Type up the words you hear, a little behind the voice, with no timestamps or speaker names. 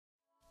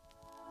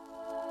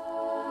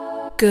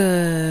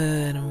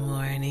Good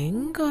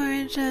morning,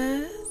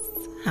 gorgeous.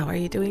 How are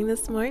you doing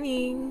this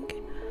morning?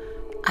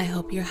 I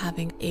hope you're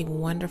having a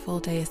wonderful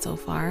day so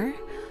far.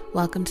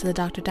 Welcome to the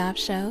Dr. Daff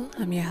Show.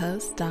 I'm your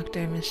host,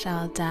 Dr.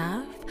 Michelle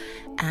Daff,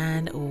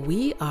 and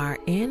we are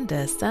in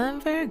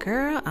December,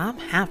 girl. I'm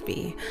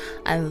happy.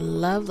 I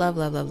love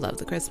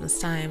the Christmas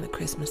time, the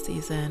Christmas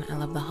season. I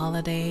love the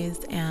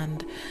holidays,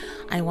 and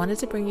I wanted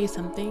to bring you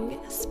something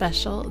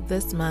special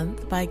this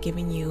month by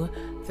giving you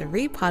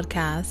 3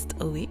 podcasts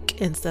a week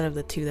instead of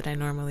the 2 that I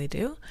normally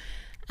do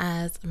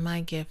as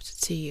my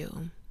gift to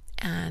you.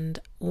 And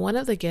one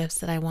of the gifts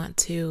that I want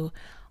to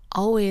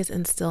always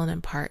instill and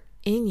impart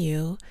in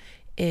you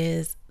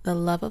is the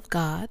love of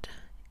God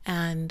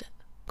and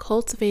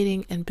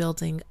cultivating and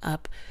building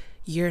up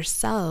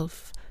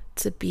yourself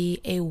to be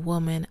a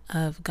woman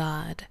of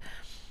God.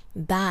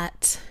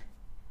 That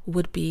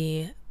would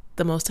be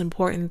the most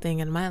important thing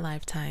in my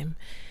lifetime,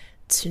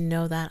 to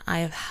know that I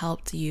have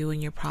helped you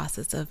in your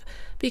process of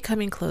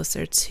becoming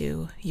closer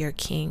to your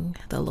King,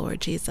 the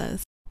Lord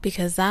Jesus.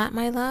 Because that,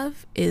 my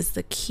love, is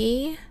the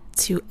key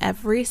to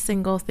every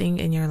single thing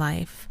in your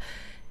life,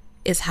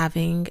 is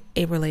having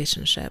a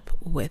relationship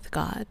with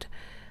God.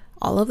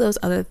 All of those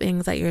other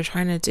things that you're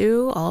trying to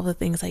do, all of the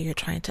things that you're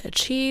trying to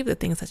achieve, the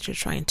things that you're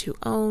trying to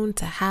own,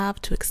 to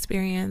have, to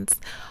experience,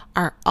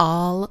 are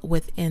all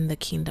within the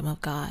kingdom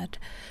of God.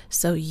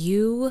 So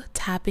you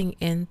tapping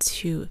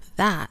into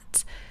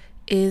that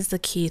is the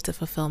key to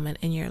fulfillment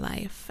in your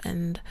life.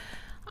 And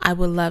I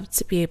would love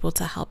to be able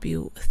to help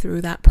you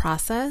through that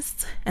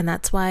process. And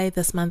that's why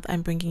this month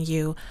I'm bringing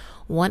you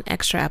 1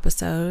 extra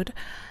episode.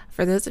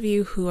 For those of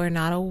you who are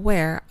not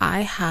aware,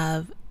 I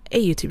have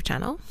a YouTube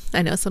channel.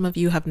 I know some of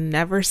you have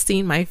never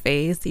seen my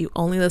face. You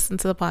only listen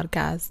to the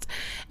podcast,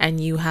 and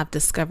you have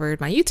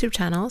discovered my YouTube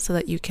channel so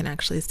that you can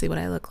actually see what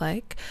I look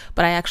like.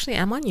 But I actually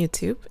am on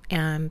YouTube,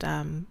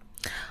 and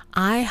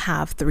I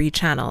have 3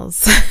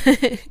 channels.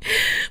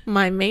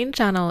 My main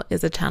channel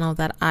is a channel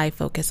that I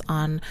focus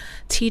on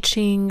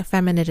teaching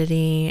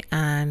femininity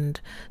and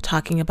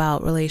talking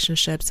about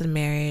relationships and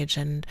marriage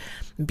and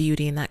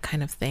beauty and that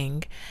kind of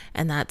thing.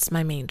 And that's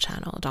my main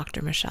channel,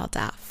 Dr. Michelle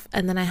Daff.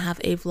 And then I have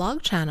a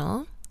vlog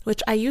channel,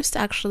 which I used to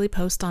actually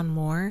post on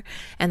more.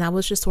 And that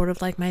was just sort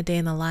of like my day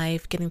in the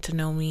life, getting to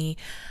know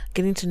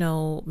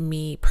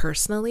me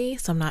personally.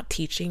 So I'm not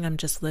teaching, I'm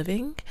just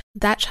living.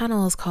 That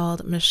channel is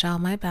called Michelle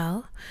My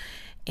Belle.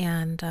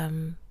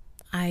 And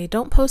I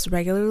don't post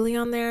regularly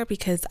on there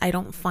because I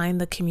don't find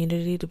the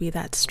community to be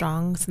that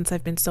strong since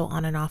I've been so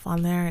on and off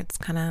on there. It's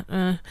kind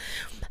of,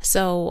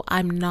 so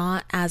I'm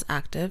not as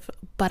active,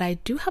 but I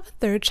do have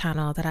a 3rd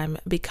channel that I'm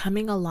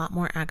becoming a lot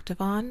more active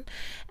on.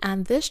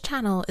 And this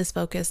channel is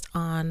focused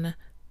on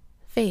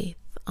faith,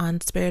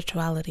 on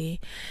spirituality.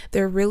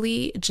 They're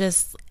really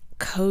just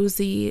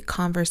cozy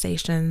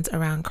conversations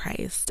around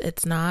Christ.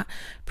 It's not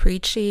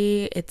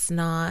preachy. It's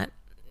not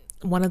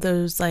one of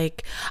those,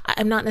 like,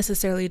 I'm not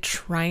necessarily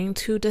trying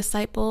to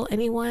disciple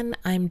anyone.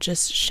 I'm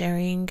just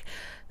sharing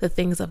the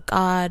things of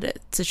God,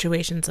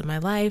 situations in my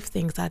life,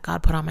 things that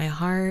God put on my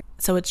heart.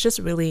 So it's just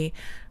really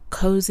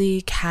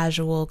cozy,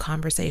 casual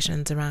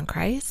conversations around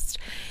Christ.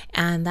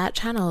 And that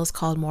channel is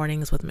called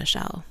Mornings with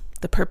Michelle.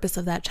 The purpose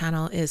of that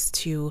channel is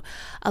to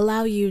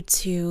allow you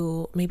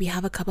to maybe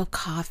have a cup of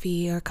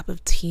coffee or a cup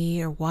of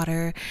tea or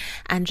water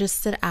and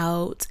just sit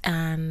out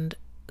and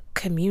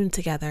commune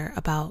together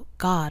about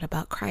God,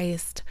 about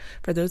Christ.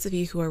 For those of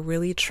you who are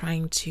really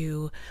trying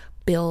to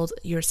build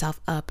yourself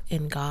up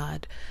in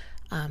God,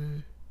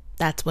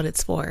 that's what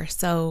it's for.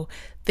 So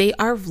they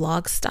are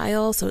vlog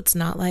style, so it's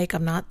not like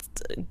I'm not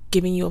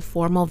giving you a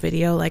formal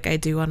video like I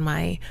do on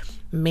my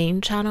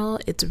main channel.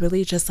 It's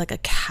really just like a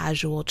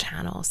casual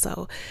channel.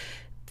 So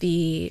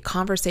the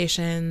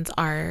conversations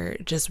are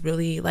just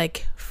really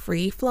like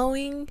free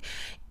flowing,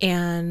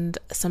 and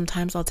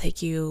sometimes I'll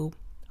take you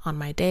on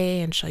my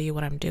day and show you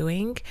what I'm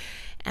doing.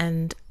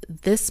 And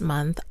this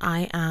month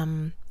I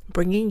am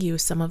bringing you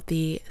some of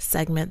the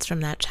segments from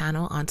that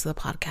channel onto the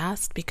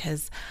podcast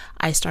because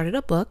I started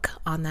a book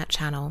on that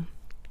channel.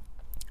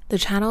 The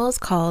channel is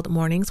called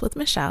Mornings with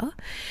Michelle,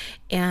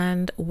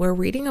 and we're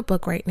reading a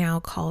book right now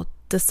called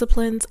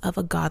Disciplines of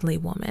a Godly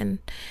Woman.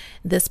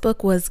 This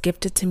book was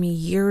gifted to me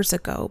years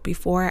ago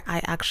before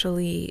I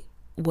actually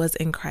was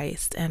in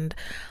Christ, and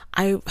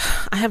I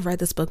have read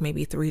this book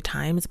maybe 3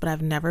 times, but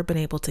I've never been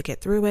able to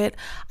get through it.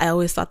 I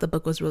always thought the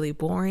book was really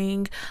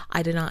boring.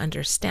 I did not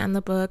understand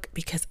the book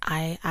because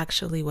I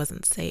actually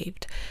wasn't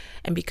saved.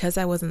 And because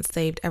I wasn't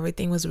saved,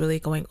 everything was really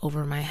going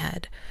over my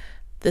head.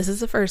 This is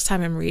the first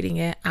time I'm reading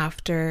it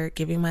after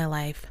giving my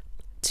life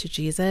to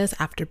Jesus,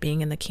 after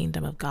being in the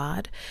kingdom of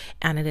God,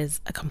 and it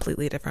is a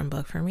completely different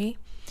book for me.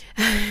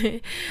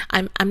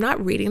 I'm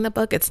not reading the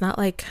book. It's not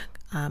like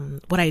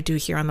what I do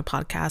here on the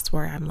podcast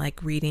where I'm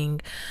like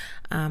reading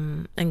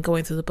and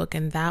going through the book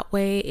in that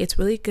way. It's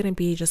really going to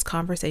be just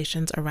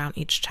conversations around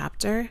each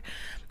chapter.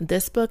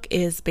 This book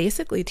is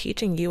basically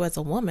teaching you as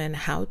a woman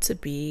how to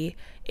be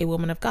a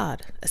woman of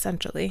God,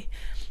 essentially.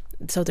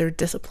 So they're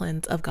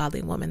disciplines of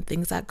godly women,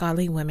 things that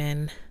godly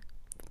women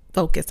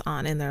focus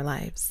on in their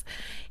lives.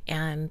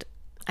 And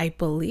I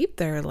believe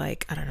they're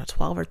like, I don't know,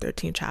 12 or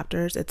 13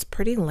 chapters. It's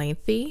pretty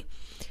lengthy.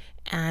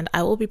 And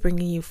I will be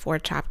bringing you 4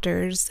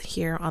 chapters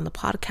here on the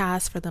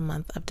podcast for the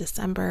month of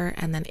December.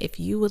 And then if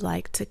you would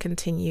like to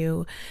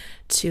continue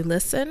to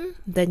listen,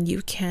 then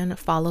you can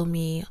follow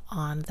me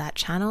on that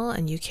channel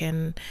and you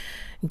can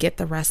get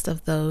the rest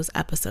of those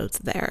episodes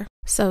there.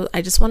 So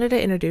I just wanted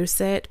to introduce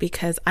it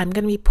because I'm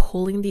going to be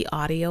pulling the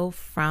audio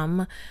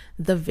from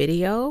the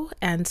video.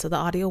 And so the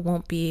audio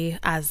won't be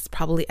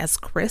probably as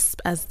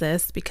crisp as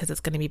this because it's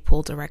going to be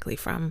pulled directly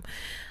from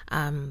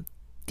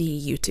the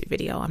YouTube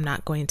video. I'm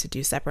not going to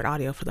do separate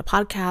audio for the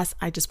podcast.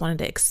 I just wanted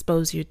to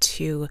expose you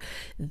to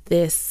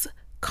this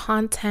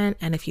content.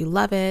 And if you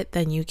love it,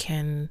 then you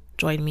can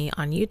join me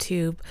on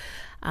YouTube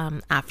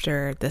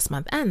after this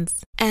month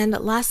ends. And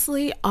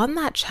lastly, on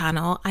that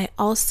channel, I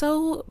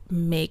also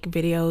make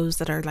videos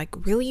that are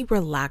like really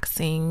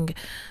relaxing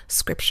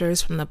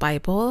scriptures from the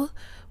Bible,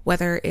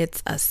 whether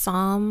it's a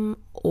psalm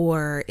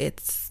or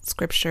it's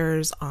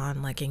scriptures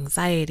on like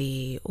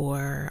anxiety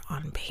or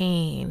on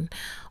pain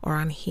or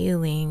on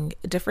healing,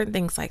 different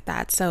things like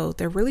that. So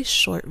they're really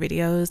short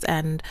videos,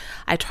 and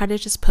I try to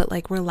just put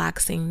like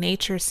relaxing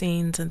nature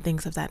scenes and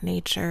things of that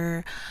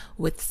nature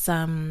with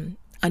some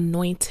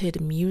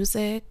anointed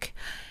music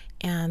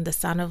and the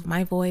sound of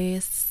my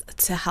voice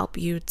to help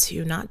you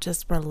to not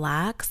just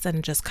relax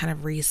and just kind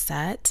of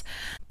reset,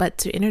 but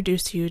to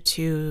introduce you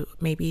to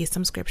maybe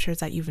some scriptures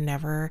that you've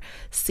never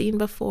seen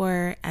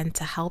before and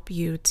to help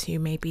you to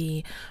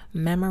maybe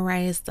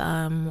memorize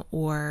them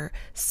or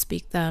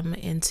speak them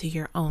into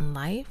your own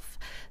life.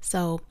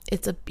 So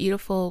it's a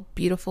beautiful,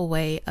 beautiful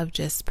way of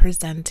just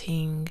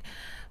presenting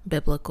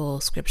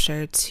biblical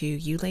scripture to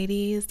you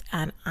ladies,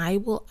 and I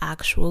will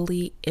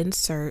actually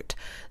insert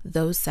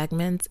those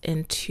segments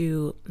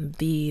into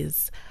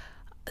these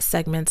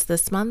segments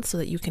this month so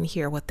that you can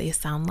hear what they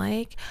sound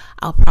like.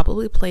 I'll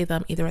probably play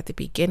them either at the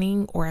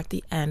beginning or at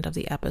the end of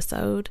the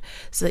episode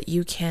so that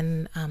you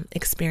can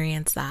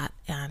experience that.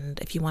 And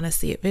if you want to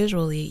see it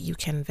visually, you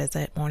can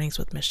visit Mornings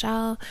with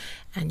Michelle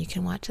and you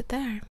can watch it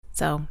there.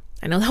 So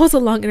I know that was a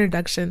long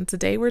introduction.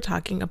 Today we're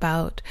talking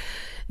about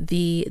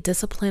the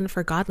discipline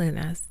for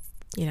godliness.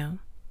 You know,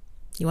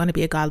 you want to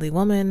be a godly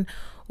woman.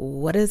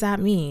 What does that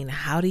mean?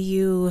 How do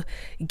you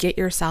get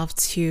yourself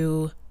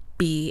to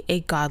be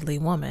a godly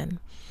woman?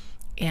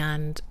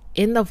 And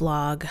in the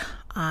vlog,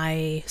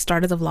 I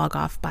started the vlog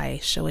off by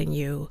showing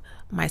you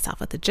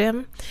myself at the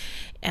gym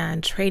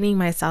and training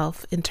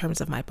myself in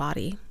terms of my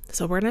body.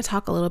 So we're going to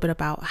talk a little bit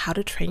about how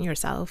to train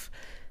yourself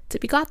to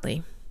be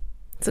godly.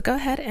 So go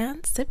ahead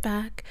and sit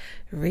back,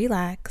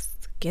 relax,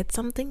 get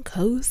something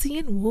cozy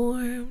and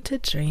warm to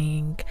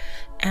drink,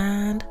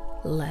 and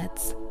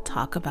let's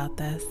talk about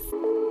this.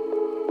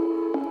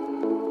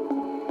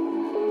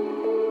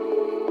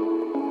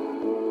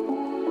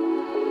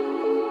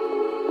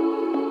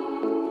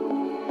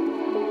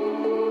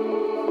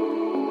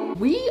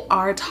 We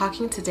are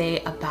talking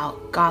today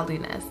about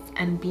godliness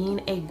and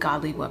being a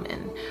godly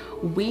woman.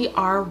 We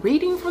are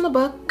reading from the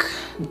book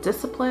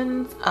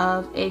Disciplines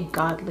of a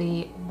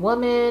Godly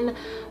Woman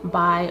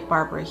by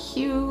Barbara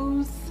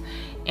Hughes.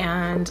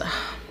 And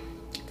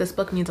this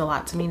book means a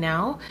lot to me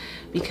now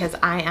because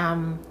I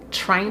am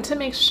trying to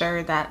make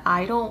sure that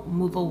I don't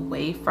move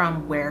away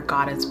from where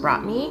God has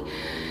brought me.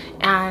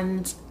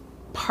 And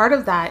part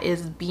of that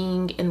is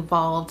being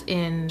involved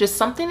in just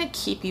something to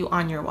keep you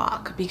on your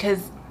walk,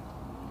 because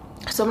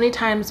so many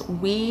times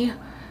we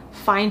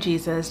find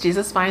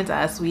Jesus finds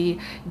us, we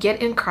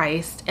get in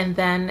Christ, and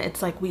then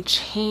it's like we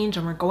change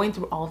and we're going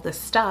through all this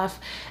stuff,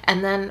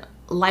 and then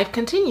life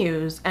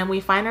continues and we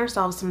find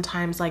ourselves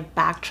sometimes like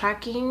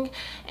backtracking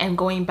and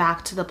going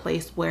back to the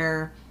place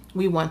where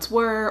we once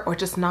were, or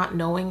just not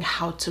knowing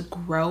how to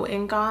grow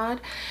in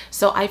God.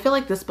 So I feel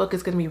like this book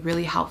is going to be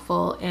really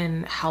helpful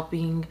in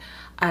helping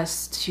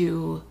us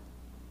to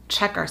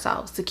check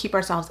ourselves, to keep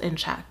ourselves in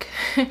check.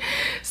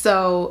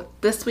 So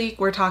this week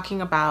we're talking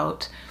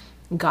about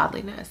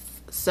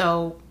godliness.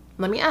 So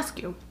let me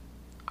ask you,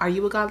 are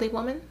you a godly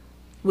woman?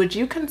 Would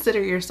you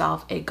consider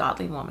yourself a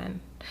godly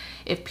woman?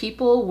 If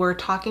people were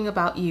talking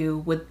about you,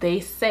 would they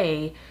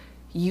say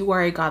you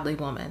are a godly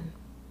woman?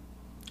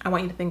 I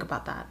want you to think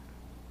about that.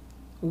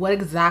 What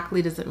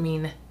exactly does it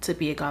mean to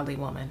be a godly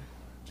woman?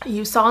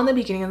 You saw in the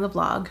beginning of the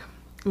vlog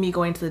me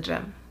going to the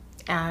gym,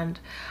 and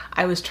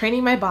I was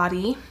training my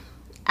body,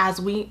 as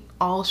we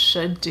all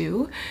should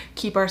do,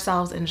 keep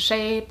ourselves in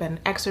shape and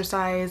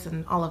exercise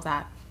and all of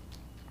that.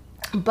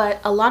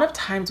 But a lot of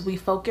times we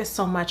focus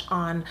so much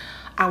on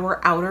our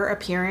outer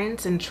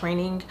appearance and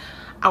training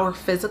our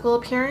physical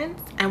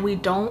appearance, and we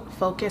don't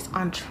focus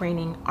on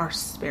training our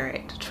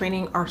spirit,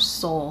 training our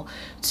soul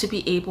to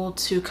be able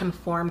to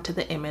conform to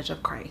the image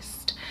of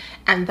Christ.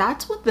 And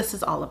that's what this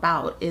is all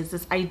about, is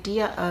this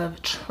idea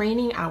of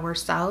training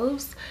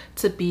ourselves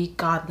to be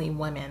godly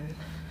women.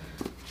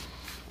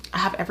 I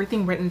have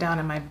everything written down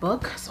in my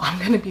book, so I'm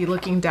going to be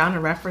looking down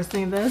and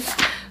referencing this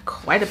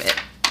quite a bit.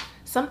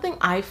 Something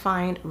I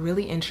find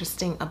really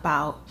interesting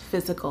about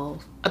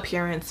physical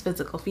appearance,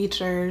 physical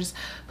features,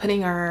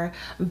 putting our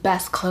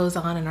best clothes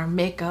on and our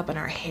makeup and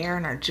our hair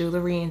and our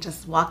jewelry and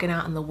just walking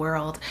out in the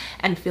world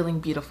and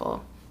feeling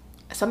beautiful.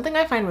 Something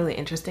I find really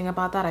interesting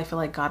about that, I feel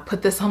like God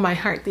put this on my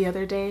heart the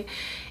other day,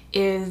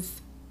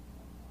 is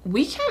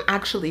we can't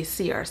actually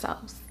see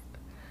ourselves.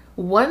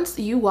 Once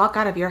you walk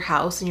out of your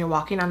house and you're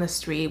walking on the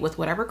street with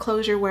whatever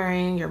clothes you're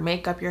wearing, your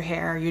makeup, your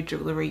hair, your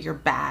jewelry, your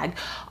bag,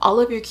 all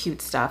of your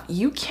cute stuff,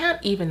 you can't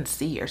even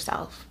see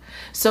yourself.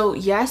 So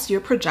yes,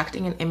 you're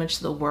projecting an image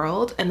to the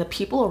world, and the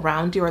people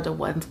around you are the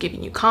ones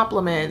giving you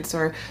compliments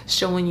or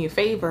showing you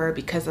favor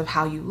because of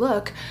how you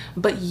look,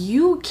 but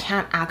you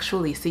can't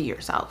actually see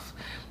yourself.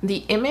 The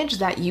image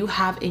that you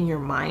have in your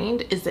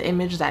mind is the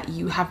image that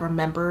you have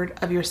remembered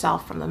of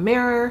yourself from the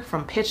mirror,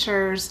 from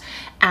pictures,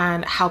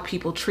 and how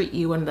people treat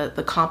you and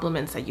the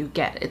compliments that you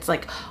get. It's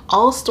like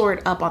all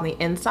stored up on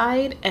the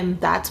inside, and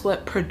that's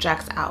what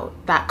projects out.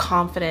 That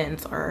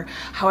confidence, or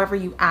however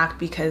you act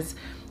because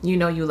you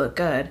know you look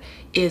good,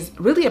 is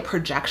really a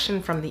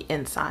projection from the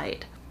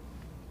inside.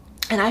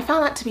 And I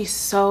found that to be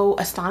so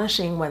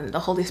astonishing when the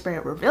Holy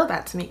Spirit revealed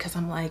that to me, because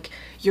I'm like,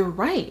 you're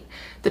right.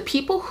 The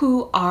people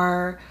who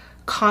are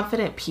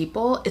confident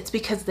people, it's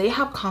because they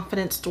have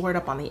confidence stored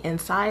up on the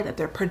inside that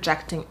they're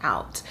projecting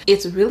out.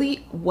 It's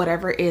really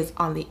whatever is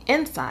on the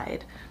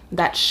inside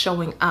that's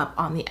showing up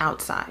on the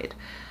outside.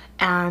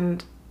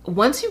 And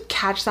once you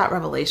catch that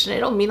revelation,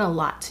 it'll mean a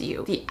lot to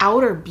you. The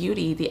outer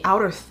beauty, the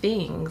outer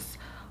things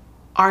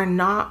are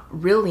not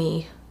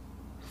really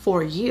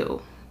for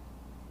you.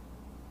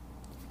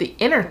 The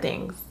inner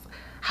things,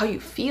 how you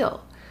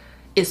feel,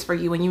 is for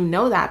you. And you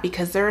know that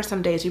because there are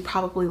some days you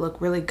probably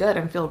look really good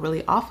and feel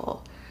really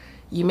awful.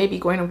 You may be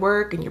going to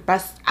work in your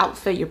best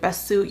outfit, your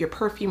best suit, your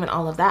perfume and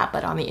all of that,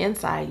 but on the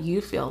inside, you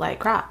feel like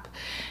crap.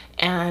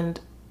 And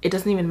it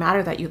doesn't even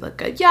matter that you look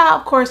good. Yeah,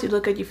 of course you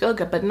look good, you feel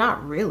good, but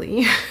not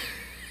really.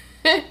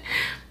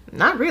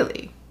 Not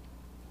really.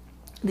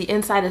 The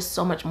inside is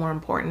so much more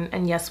important.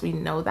 And yes, we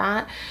know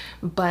that,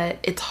 but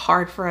it's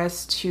hard for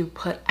us to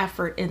put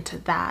effort into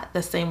that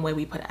the same way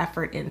we put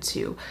effort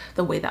into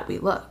the way that we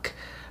look.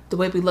 The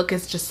way we look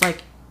is just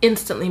like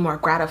instantly more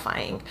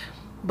gratifying,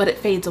 but it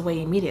fades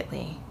away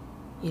immediately.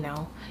 You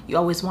know, you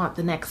always want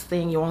the next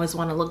thing. You always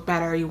want to look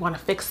better. You want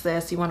to fix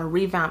this. You want to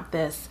revamp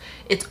this.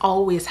 It's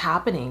always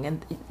happening,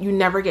 and you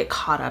never get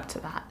caught up to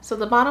that. So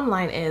the bottom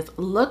line is,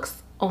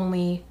 looks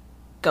only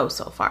go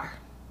so far.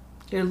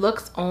 Your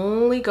looks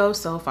only go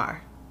so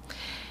far.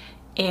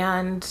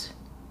 And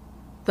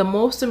the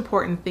most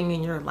important thing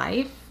in your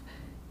life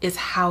is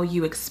how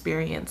you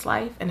experience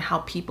life and how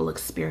people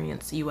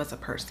experience you as a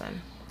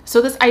person.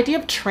 So this idea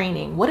of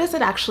training, what does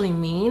it actually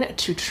mean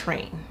to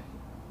train?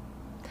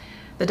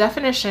 The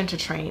definition to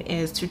train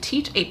is to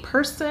teach a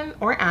person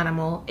or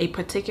animal a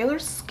particular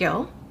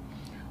skill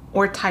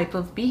or type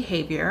of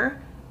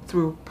behavior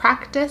through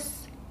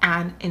practice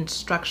and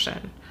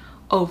instruction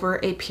over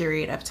a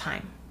period of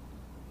time.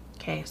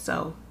 Okay,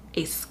 so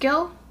a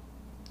skill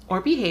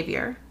or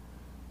behavior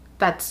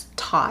that's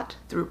taught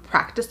through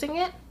practicing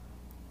it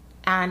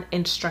and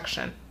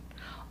instruction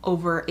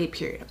over a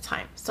period of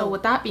time. So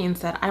with that being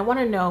said, I want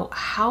to know,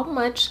 how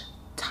much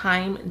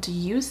time do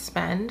you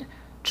spend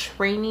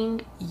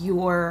training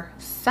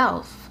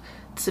yourself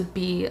to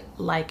be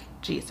like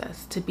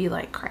Jesus, to be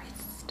like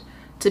Christ,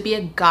 to be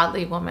a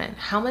godly woman?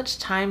 How much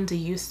time do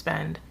you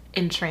spend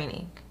in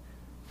training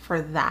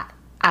for that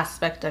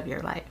aspect of your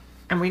life?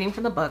 I'm reading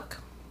from the book.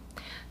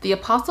 The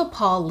Apostle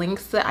Paul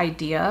links the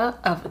idea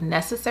of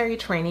necessary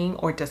training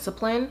or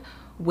discipline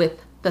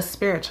with the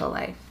spiritual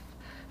life.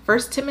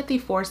 1 Timothy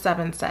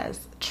 4:7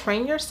 says,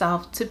 "Train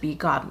yourself to be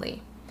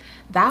godly."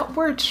 That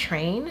word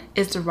train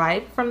is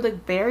derived from the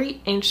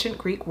very ancient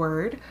Greek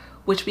word,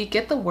 which we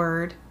get the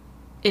word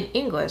in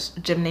English,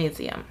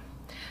 gymnasium.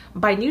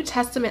 By New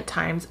Testament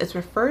times, it's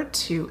referred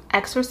to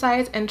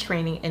exercise and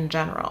training in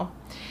general.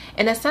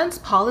 In a sense,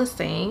 Paul is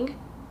saying,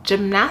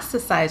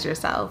 gymnasticize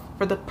yourself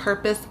for the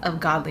purpose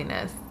of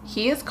godliness.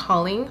 He is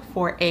calling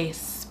for a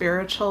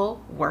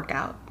spiritual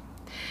workout.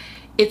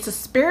 It's a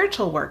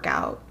spiritual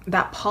workout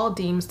that Paul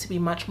deems to be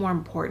much more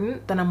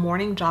important than a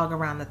morning jog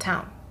around the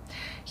town.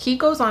 He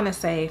goes on to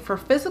say, for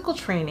physical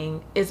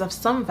training is of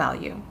some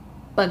value,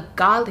 but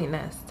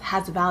godliness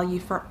has value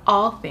for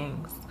all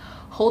things,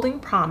 holding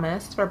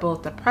promise for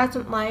both the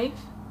present life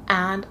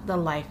and the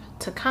life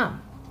to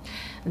come.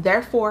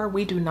 Therefore,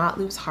 we do not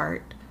lose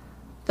heart.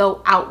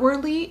 Though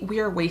outwardly we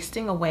are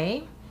wasting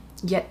away,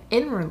 yet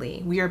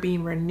inwardly we are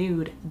being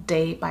renewed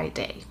day by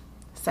day.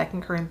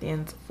 2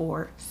 Corinthians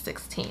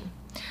 4:16.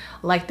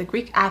 Like the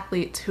Greek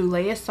athletes who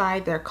lay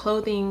aside their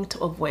clothing to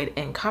avoid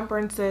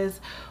encumbrances,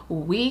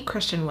 we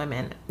Christian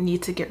women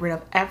need to get rid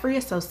of every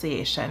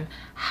association,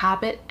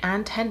 habit,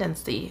 and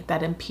tendency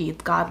that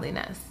impedes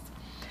godliness.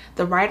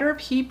 The writer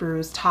of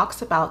Hebrews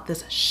talks about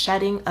this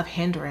shedding of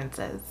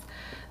hindrances.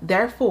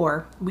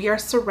 Therefore, we are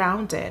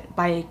surrounded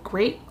by a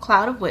great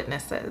cloud of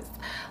witnesses.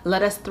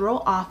 Let us throw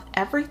off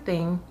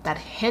everything that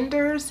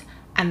hinders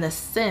and the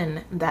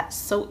sin that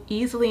so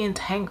easily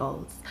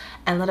entangles,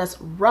 and let us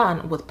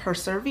run with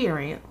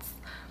perseverance,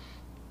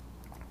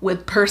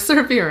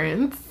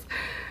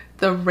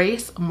 the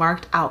race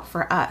marked out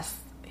for us.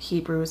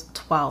 Hebrews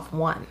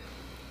 12:1.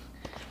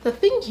 The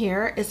thing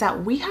here is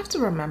that we have to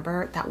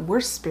remember that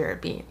we're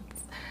spirit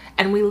beings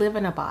and we live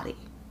in a body.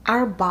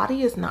 Our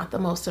body is not the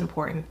most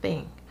important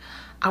thing.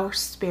 Our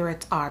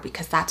spirits are,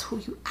 because that's who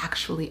you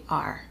actually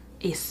are,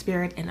 a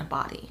spirit in a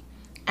body.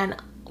 And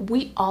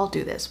we all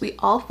do this. We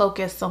all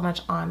focus so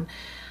much on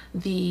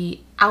the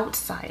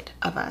outside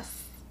of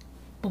us,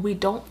 but we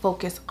don't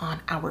focus on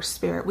our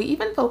spirit. We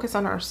even focus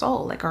on our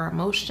soul, like our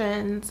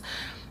emotions,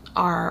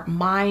 our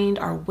mind,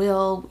 our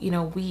will.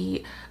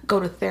 We go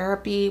to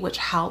therapy, which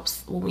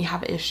helps when we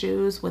have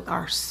issues with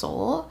our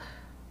soul.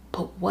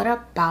 But what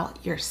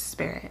about your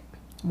spirit?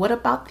 What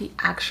about the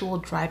actual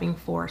driving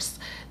force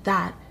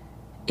that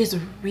is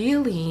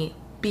really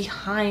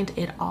behind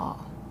it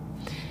all?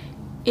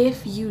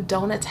 If you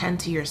don't attend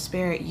to your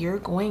spirit, you're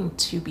going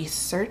to be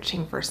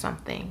searching for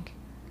something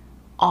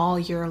all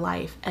your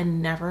life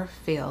and never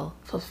feel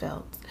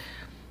fulfilled.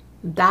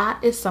 That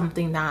is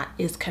something that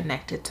is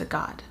connected to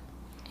God.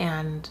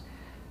 And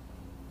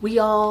we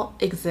all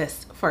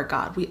exist for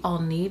God. We all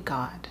need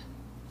God.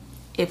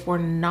 If we're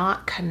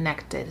not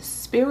connected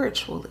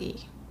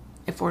spiritually,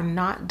 if we're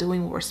not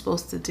doing what we're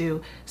supposed to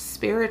do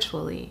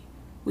spiritually,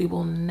 we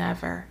will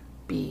never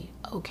be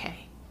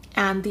okay.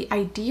 And the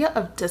idea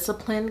of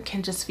discipline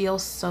can just feel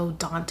so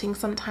daunting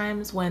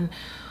sometimes. When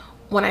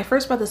I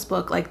first read this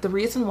book, like, the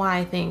reason why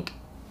I think,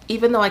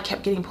 even though I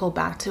kept getting pulled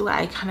back to it,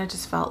 I kind of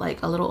just felt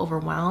like a little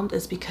overwhelmed,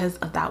 is because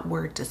of that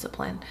word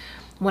discipline.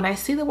 When I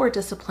see the word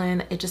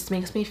discipline, it just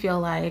makes me feel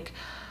like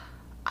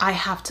I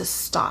have to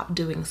stop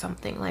doing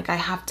something. Like, I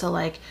have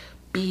to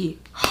be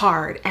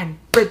hard and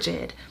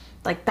rigid.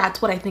 Like,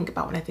 that's what I think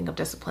about when I think of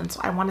discipline.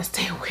 So I want to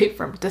stay away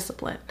from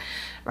discipline,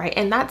 right?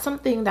 And that's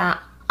something that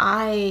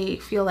I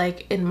feel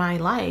like in my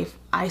life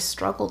I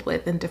struggled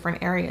with in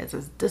different areas,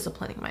 is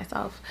disciplining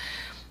myself.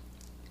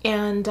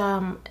 And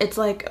it's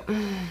like,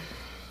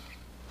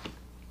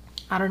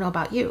 I don't know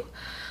about you,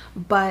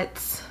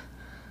 but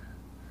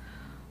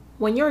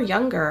when you're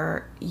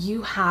younger,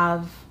 you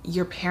have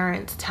your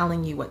parents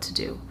telling you what to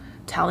do,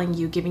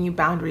 giving you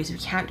boundaries. You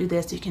can't do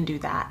this, you can do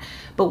that.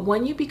 But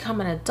when you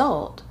become an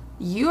adult,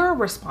 you're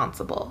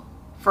responsible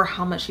for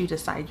how much you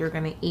decide you're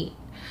going to eat.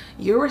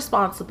 You're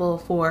responsible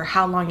for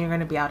how long you're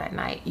going to be out at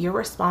night. You're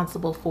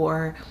responsible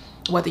for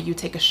whether you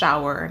take a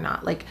shower or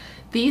not. Like,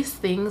 these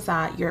things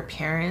that your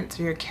parents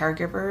or your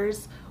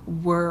caregivers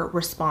were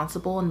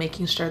responsible in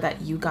making sure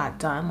that you got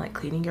done, like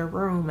cleaning your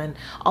room and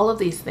all of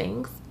these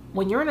things.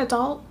 When you're an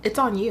adult, it's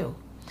on you.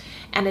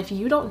 And if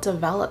you don't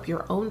develop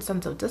your own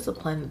sense of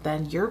discipline,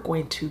 then you're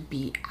going to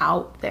be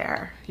out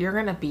there. You're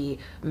going to be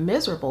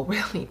miserable,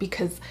 really,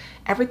 because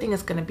everything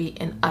is going to be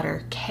in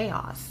utter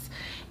chaos.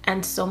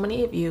 And so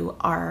many of you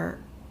are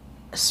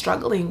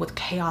struggling with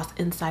chaos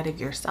inside of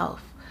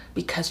yourself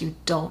because you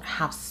don't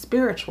have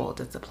spiritual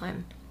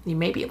discipline. You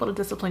may be able to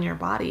discipline your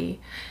body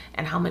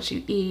and how much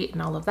you eat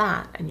and all of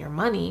that and your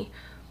money,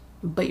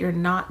 but you're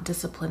not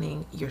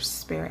disciplining your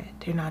spirit.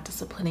 You're not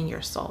disciplining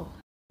your soul.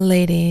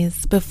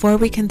 Ladies, before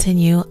we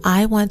continue,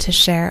 I want to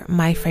share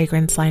my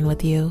fragrance line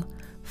with you.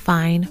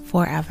 Fine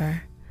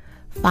Forever.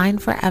 Fine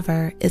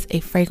Forever is a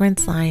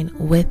fragrance line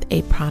with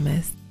a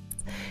promise.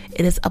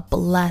 It is a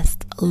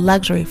blessed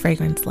luxury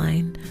fragrance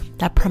line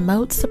that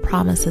promotes the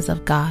promises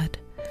of God.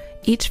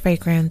 Each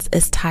fragrance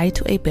is tied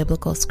to a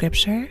biblical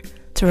scripture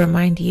to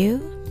remind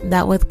you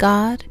that with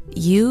God,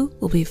 you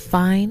will be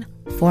fine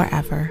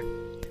forever.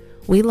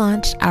 We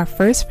launched our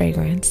first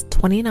fragrance,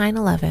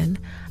 2911,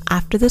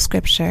 after the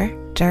scripture,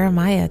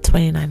 Jeremiah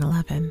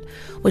 29:11,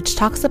 which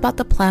talks about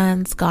the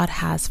plans God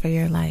has for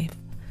your life.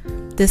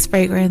 This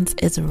fragrance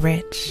is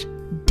rich,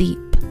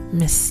 deep,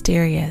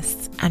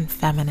 mysterious, and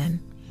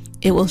feminine.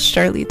 It will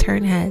surely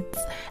turn heads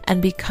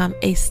and become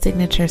a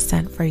signature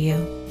scent for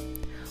you.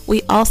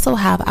 We also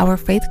have our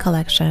Faith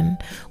Collection,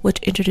 which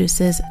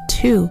introduces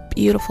 2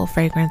 beautiful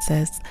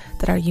fragrances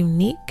that are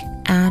unique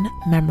and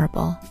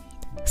memorable: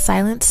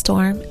 Silent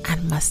Storm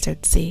and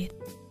Mustard Seed.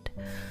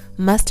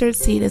 Mustard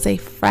Seed is a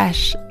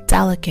fresh,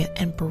 delicate,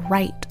 and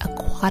bright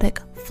aquatic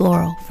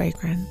floral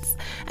fragrance,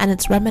 and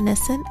it's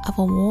reminiscent of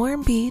a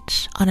warm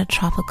beach on a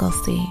tropical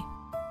sea.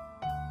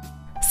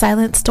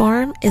 Silent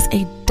Storm is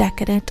a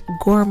decadent,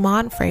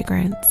 gourmand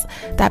fragrance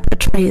that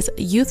portrays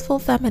youthful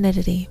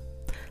femininity.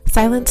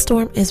 Silent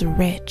Storm is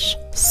rich,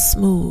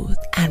 smooth,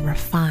 and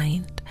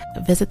refined.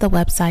 Visit the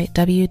website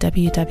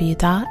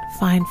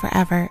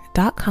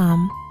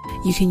www.fineforever.com.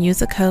 You can use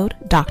the code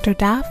Dr.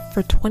 Daff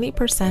for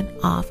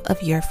 20% off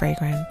of your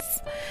fragrance.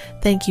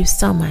 Thank you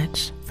so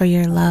much for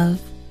your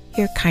love,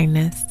 your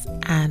kindness,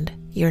 and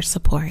your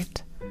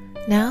support.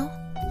 Now,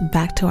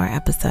 back to our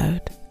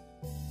episode.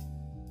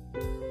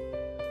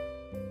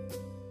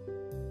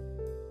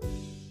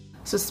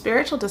 So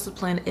spiritual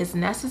discipline is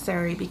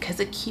necessary because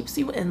it keeps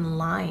you in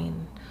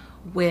line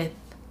with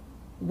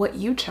what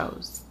you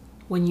chose.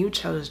 When you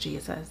chose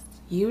Jesus,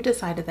 you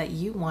decided that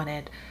you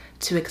wanted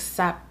to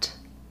accept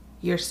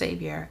your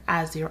Savior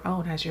as your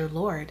own, as your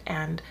Lord.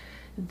 And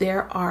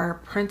there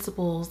are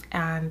principles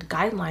and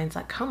guidelines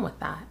that come with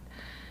that.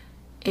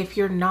 If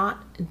you're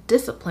not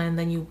disciplined,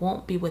 then you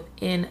won't be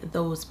within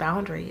those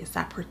boundaries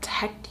that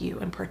protect you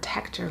and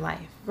protect your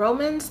life.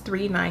 Romans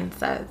 3:9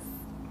 says,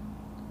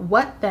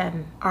 "What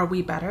then? Are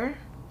we better?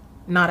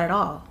 Not at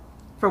all.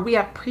 For we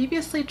have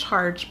previously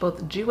charged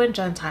both Jew and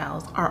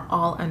Gentiles are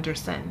all under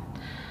sin.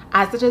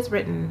 As it is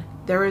written,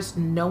 there is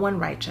no one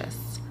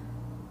righteous,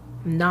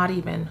 not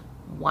even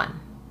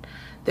one.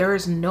 There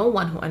is no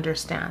one who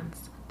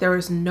understands. There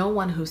is no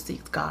one who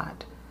seeks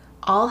God.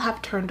 All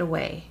have turned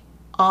away.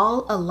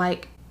 All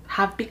alike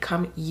have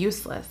become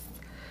useless.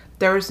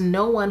 There is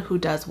no one who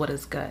does what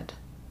is good,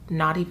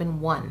 not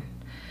even one.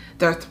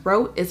 Their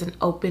throat is an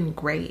open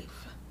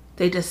grave.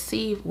 They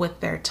deceive with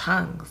their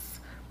tongues.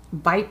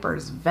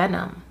 Vipers'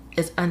 venom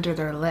is under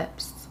their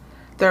lips.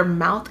 Their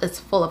mouth is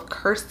full of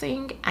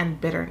cursing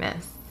and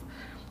bitterness.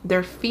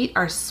 Their feet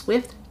are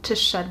swift to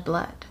shed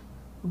blood.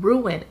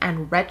 Ruin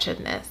and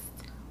wretchedness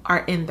are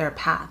in their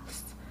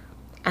paths,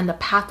 and the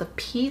path of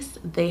peace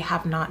they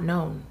have not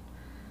known.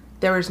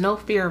 There is no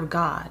fear of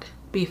God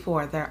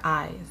before their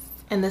eyes."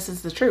 And this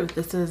is the truth.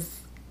 This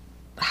is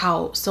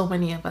how so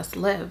many of us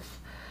live.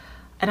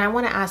 And I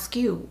want to ask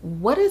you,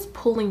 what is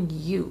pulling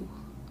you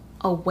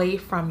away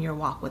from your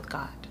walk with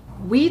God?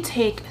 We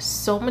take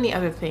so many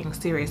other things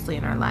seriously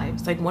in our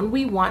lives. Like when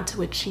we want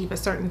to achieve a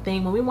certain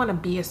thing, when we want to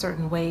be a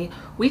certain way,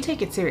 we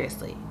take it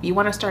seriously. You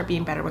want to start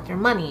being better with your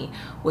money,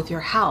 with your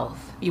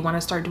health. You want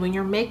to start doing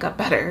your makeup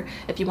better.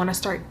 If you want to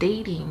start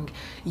dating,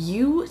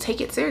 you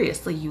take it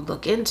seriously. You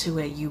look into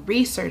it, you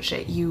research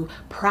it, you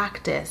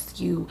practice,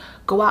 you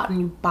go out and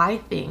you buy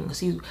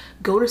things, you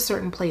go to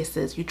certain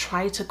places, you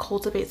try to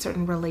cultivate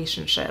certain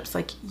relationships.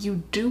 Like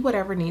you do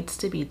whatever needs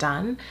to be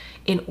done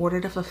in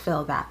order to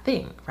fulfill that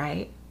thing,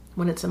 right?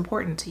 When it's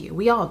important to you.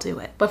 We all do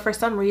it. But for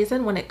some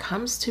reason, when it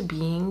comes to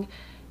being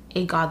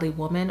a godly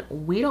woman,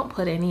 we don't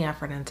put any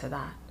effort into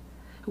that.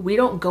 We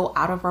don't go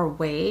out of our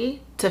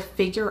way to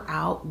figure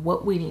out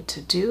what we need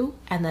to do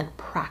and then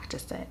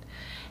practice it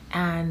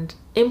and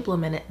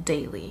implement it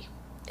daily.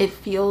 It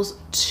feels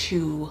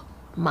too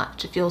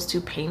much. It feels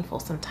too painful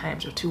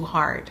sometimes or too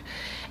hard.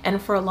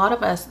 And for a lot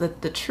of us,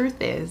 the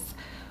truth is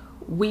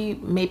we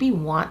maybe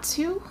want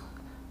to,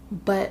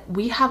 but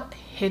we have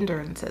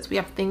hindrances. We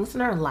have things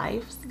in our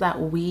lives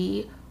that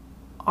we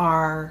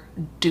are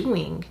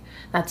doing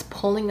that's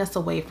pulling us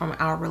away from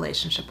our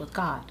relationship with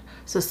God.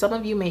 So some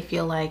of you may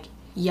feel like,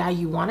 yeah,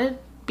 you want to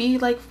be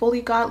like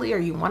fully godly or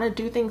you want to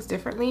do things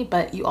differently,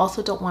 but you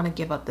also don't want to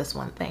give up this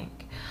one thing.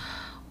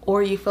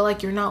 Or you feel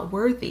like you're not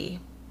worthy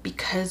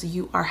because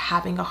you are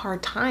having a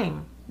hard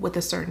time with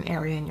a certain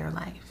area in your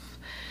life.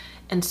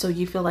 And so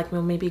you feel like,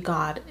 well, maybe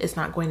God is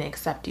not going to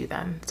accept you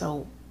then.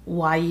 So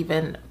why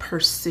even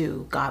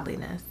pursue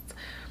godliness?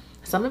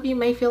 Some of you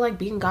may feel like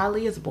being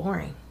godly is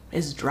boring,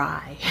 is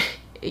dry.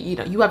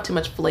 You have too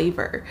much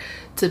flavor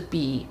to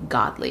be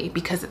godly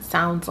because it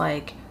sounds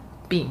like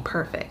being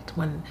perfect.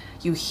 When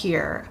you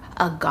hear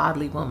a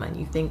godly woman,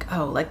 you think,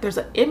 oh, like there's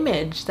an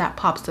image that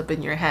pops up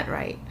in your head,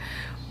 right?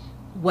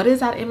 What does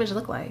that image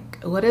look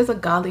like? What does a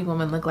godly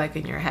woman look like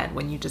in your head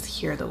when you just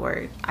hear the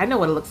word? I know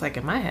what it looks like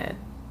in my head.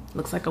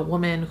 Looks like a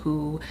woman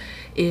who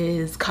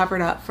is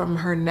covered up from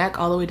her neck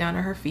all the way down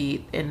to her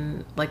feet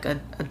in like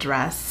a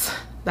dress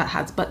that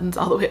has buttons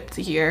all the way up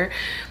to here.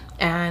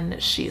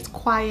 And she's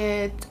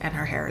quiet and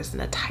her hair is in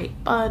a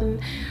tight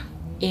bun.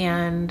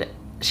 And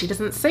she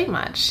doesn't say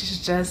much.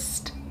 She's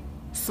just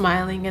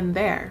smiling in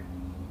there.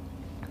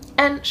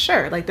 And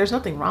sure, like there's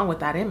nothing wrong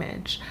with that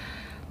image.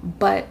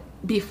 But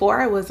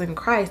before I was in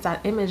Christ,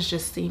 that image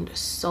just seemed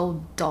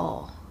so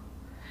dull.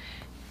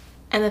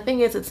 And the thing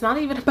is, it's not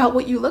even about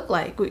what you look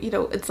like.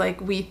 It's like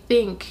we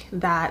think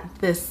that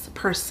this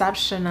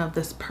perception of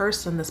this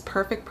person, this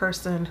perfect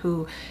person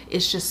who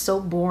is just so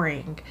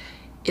boring,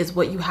 is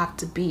what you have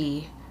to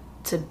be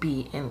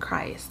in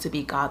Christ, to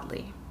be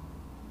godly.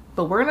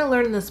 But we're going to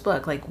learn in this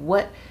book, like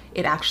what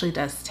it actually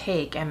does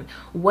take and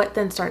what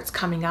then starts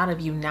coming out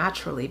of you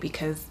naturally,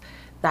 because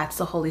that's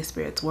the Holy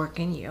Spirit's work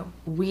in you.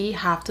 We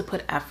have to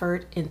put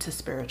effort into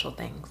spiritual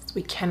things.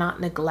 We cannot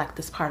neglect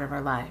this part of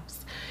our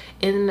lives.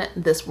 In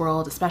this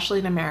world, especially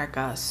in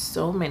America,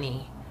 so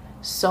many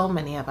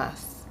of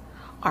us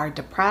are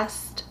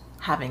depressed,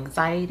 have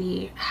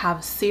anxiety,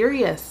 have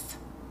serious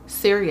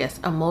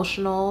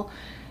emotional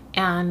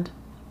and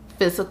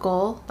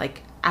physical,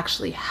 like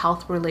actually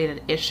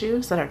health-related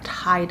issues that are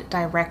tied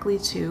directly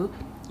to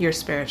your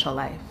spiritual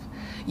life.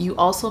 You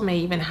also may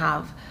even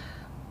have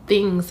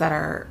things that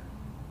are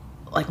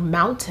like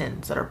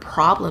mountains that are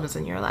problems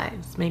in your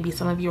lives. Maybe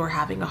some of you are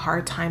having a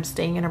hard time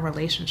staying in a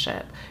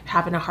relationship,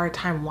 having a hard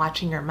time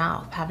watching your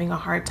mouth, having a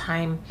hard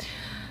time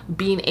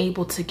being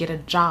able to get a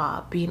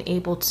job, being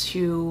able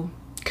to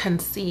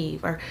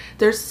conceive, or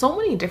there's so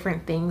many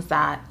different things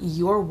that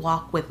your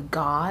walk with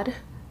God,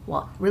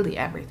 well, really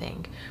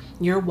everything,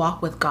 your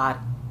walk with God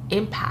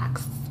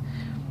impacts.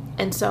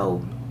 And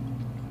so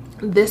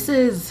this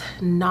is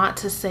not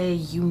to say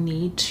you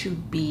need to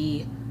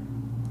be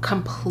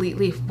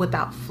completely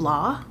without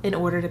flaw in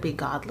order to be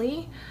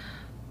godly.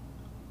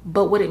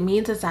 But what it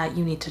means is that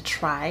you need to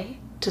try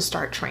to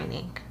start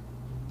training.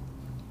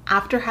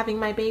 After having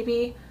my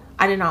baby,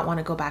 I did not want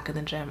to go back in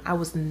the gym. I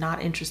was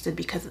not interested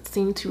because it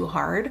seemed too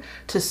hard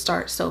to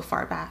start so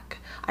far back.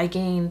 I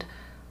gained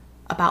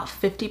about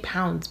 50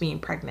 pounds being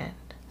pregnant.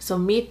 So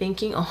me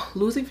thinking, oh,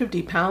 losing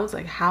 50 pounds,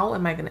 like how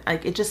am I going to,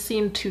 like, it just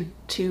seemed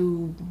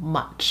too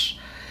much,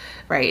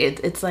 right?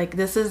 It's like,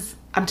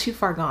 I'm too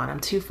far gone. I'm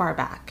too far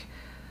back.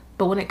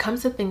 But when it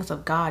comes to things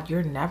of God,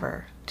 you're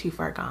never too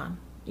far gone.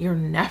 You're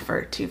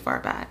never too far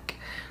back.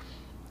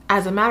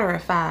 As a matter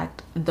of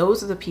fact,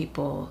 those are the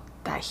people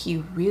that he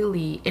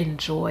really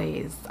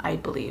enjoys, I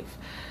believe,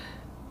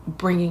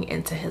 bringing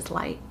into his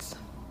light,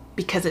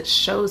 because it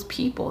shows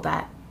people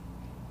that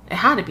it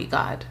had to be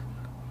God.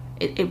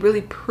 It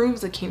really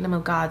proves the kingdom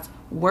of God's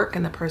work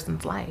in the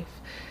person's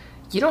life.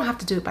 You don't have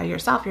to do it by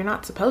yourself. You're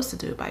not supposed to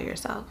do it by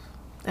yourself.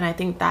 And I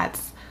think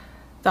that's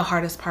the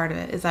hardest part of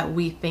it, is that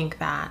we think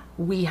that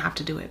we have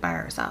to do it by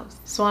ourselves.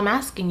 So I'm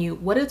asking you,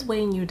 what is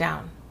weighing you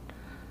down?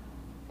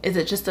 Is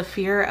it just a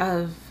fear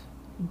of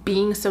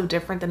being so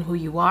different than who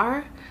you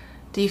are?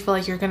 Do you feel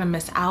like you're going to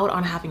miss out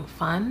on having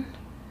fun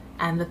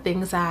and the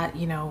things that,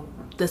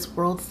 this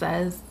world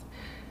says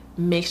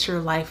makes your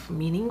life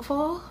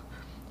meaningful?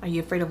 Are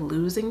you afraid of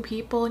losing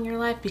people in your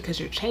life because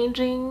you're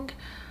changing?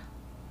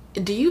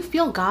 Do you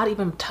feel God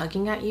even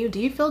tugging at you? Do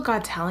you feel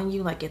God telling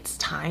you like it's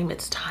time,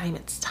 it's time,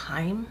 it's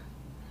time?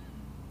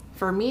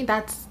 For me,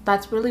 that's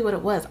really what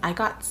it was. I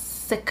got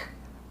sick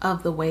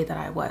of the way that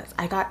I was.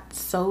 I got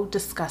so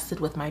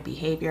disgusted with my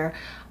behavior.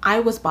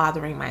 I was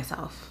bothering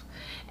myself.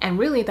 And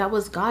really, that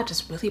was God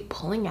just really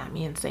pulling at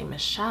me and saying,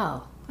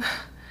 Michelle,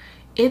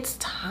 it's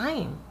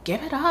time.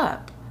 Give it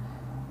up.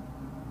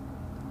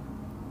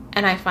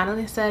 And I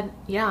finally said,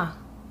 yeah,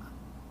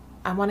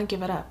 I want to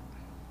give it up.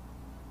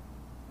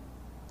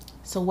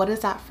 So what is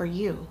that for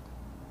you?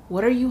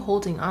 What are you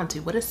holding on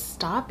to? What is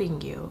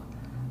stopping you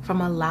from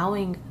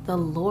allowing the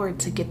Lord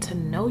to get to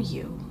know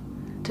you,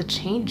 to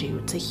change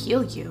you, to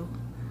heal you?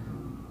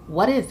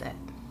 What is it?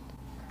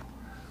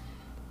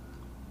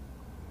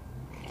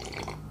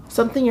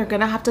 Something you're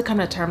going to have to come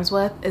to terms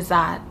with is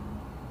that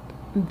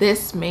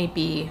this may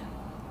be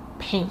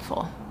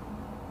painful.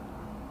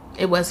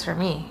 It was for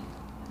me.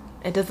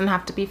 It doesn't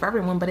have to be for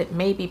everyone, but it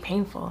may be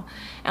painful.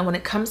 And when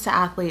it comes to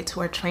athletes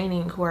who are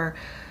training, who are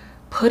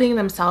putting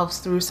themselves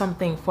through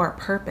something for a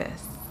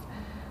purpose,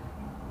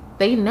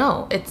 they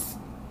know it's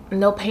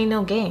no pain,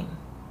 no gain.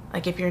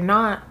 Like if you're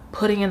not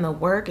putting in the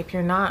work, if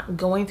you're not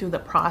going through the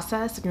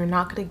process, you're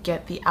not going to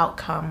get the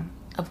outcome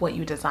of what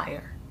you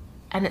desire.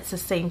 And it's the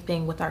same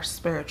thing with our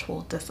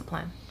spiritual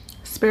discipline.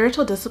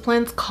 Spiritual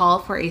disciplines call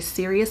for a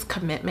serious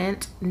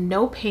commitment,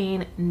 no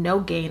pain, no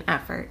gain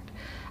effort.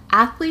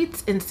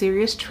 Athletes in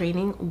serious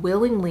training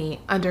willingly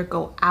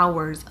undergo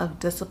hours of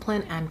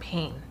discipline and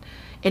pain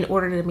in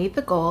order to meet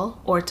the goal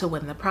or to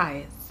win the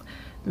prize.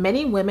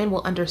 Many women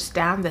will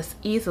understand this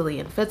easily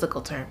in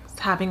physical terms,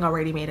 having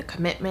already made a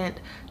commitment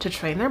to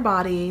train their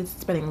bodies,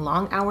 spending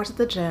long hours at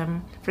the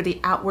gym for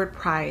the outward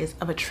prize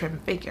of a trim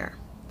figure.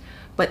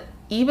 But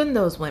even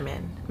those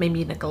women may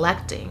be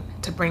neglecting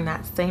to bring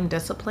that same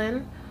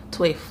discipline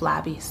to a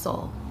flabby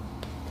soul.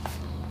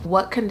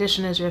 What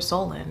condition is your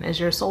soul in? Is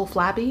your soul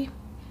flabby?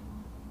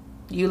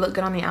 You look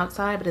good on the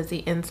outside, but is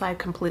the inside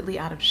completely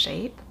out of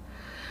shape?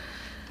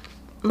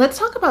 Let's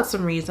talk about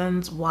some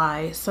reasons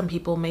why some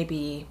people may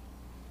be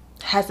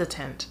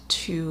hesitant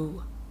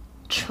to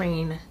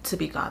train to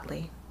be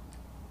godly.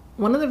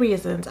 One of the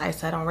reasons I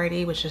said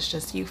already, which is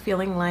just you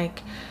feeling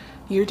like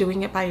you're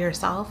doing it by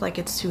yourself, like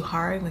it's too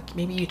hard, like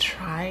maybe you've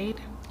tried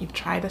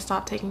to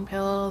stop taking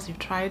pills, you've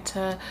tried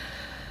to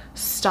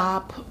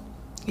stop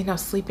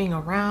sleeping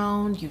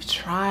around, you've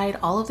tried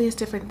all of these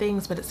different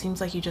things, but it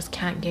seems like you just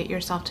can't get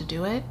yourself to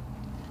do it.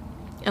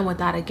 And with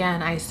that,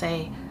 again, I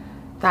say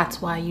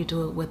that's why you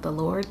do it with the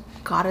Lord.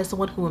 God is the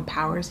one who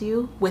empowers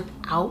you.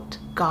 Without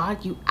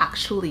God, you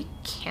actually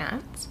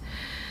can't,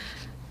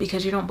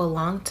 because you don't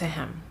belong to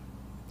him.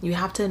 You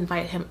have to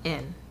invite him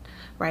in,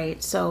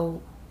 right?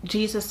 So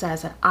Jesus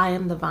says that I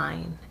am the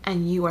vine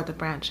and you are the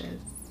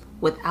branches.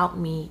 Without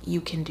me, you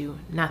can do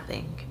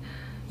nothing.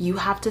 You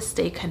have to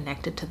stay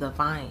connected to the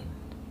vine.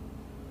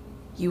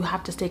 You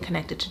have to stay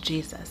connected to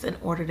Jesus in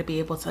order to be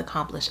able to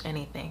accomplish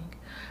anything.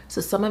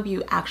 So some of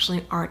you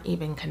actually aren't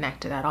even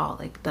connected at all.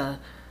 Like the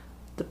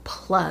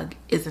plug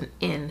isn't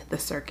in the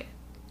circuit.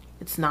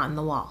 It's not in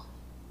the wall.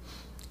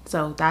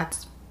 So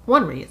that's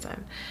one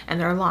reason. And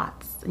there are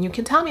lots. And you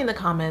can tell me in the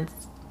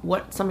comments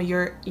what some of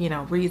your,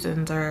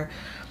 reasons or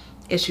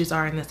issues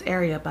are in this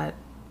area. But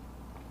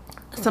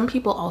some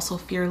people also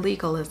fear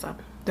legalism.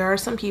 There are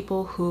some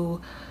people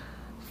who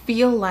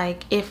feel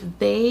like if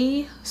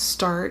they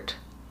start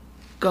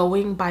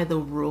going by the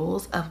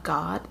rules of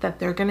God, that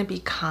they're going to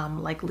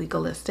become like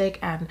legalistic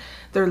and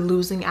they're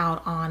losing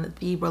out on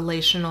the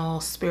relational,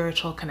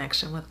 spiritual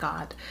connection with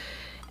God.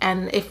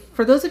 And if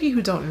for those of you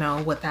who don't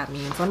know what that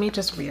means, let me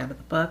just read out of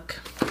the book.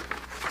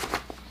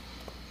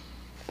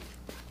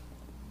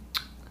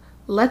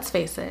 Let's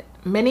face it,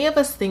 many of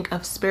us think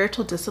of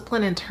spiritual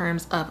discipline in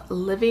terms of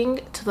living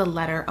to the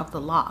letter of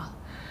the law,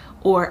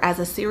 or as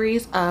a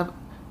series of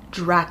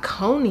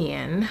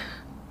draconian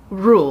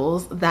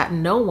rules that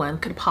no one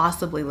could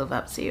possibly live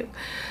up to.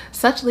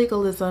 Such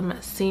legalism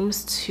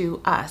seems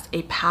to us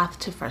a path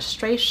to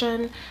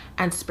frustration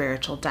and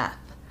spiritual death.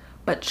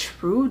 But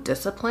true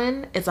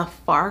discipline is a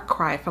far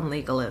cry from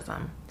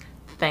legalism.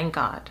 Thank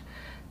God.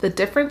 The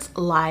difference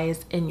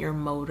lies in your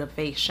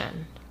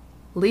motivation.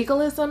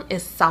 Legalism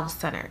is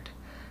self-centered.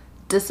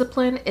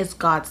 Discipline is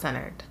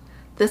God-centered.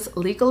 This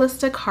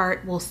legalistic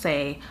heart will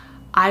say,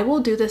 I will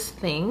do this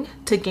thing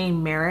to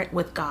gain merit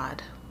with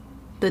God.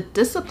 The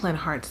disciplined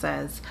heart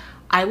says,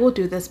 I will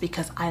do this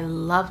because I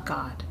love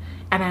God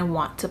and I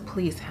want to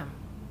please Him.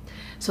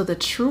 So the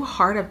true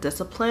heart of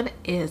discipline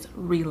is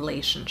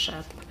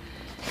relationship.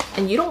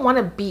 And you don't want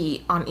to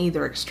be on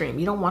either extreme.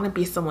 You don't want to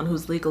be someone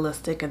who's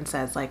legalistic and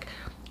says, like,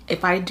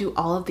 if I do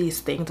all of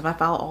these things, if I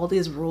follow all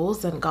these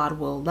rules, then God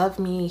will love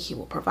me, He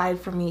will provide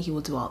for me, He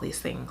will do all these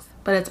things.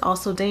 But it's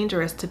also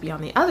dangerous to be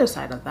on the other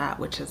side of that,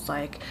 which is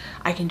like,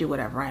 I can do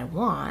whatever I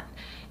want.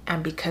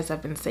 And because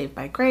I've been saved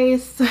by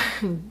grace,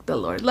 the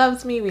Lord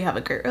loves me, we have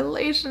a great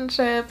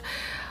relationship,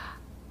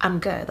 I'm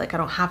good. Like, I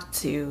don't have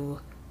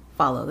to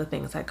follow the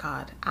things that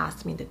God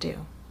asked me to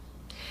do.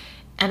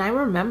 And I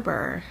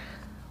remember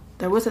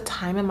there was a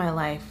time in my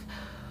life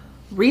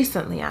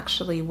recently,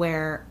 actually,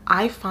 where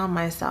I found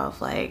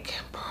myself like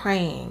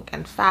praying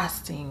and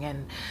fasting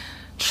and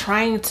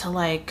trying to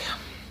like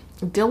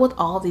deal with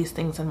all these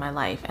things in my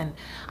life. And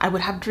I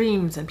would have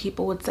dreams and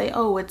people would say,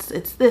 oh, it's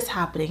this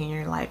happening in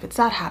your life, it's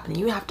that happening,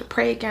 you have to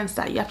pray against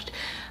that, you have to.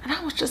 And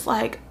I was just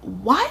like,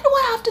 why do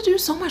I have to do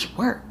so much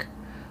work?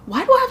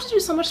 Why do I have to do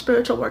so much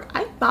spiritual work?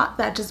 I thought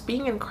that just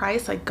being in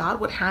Christ, like, God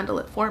would handle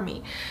it for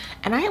me.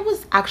 And I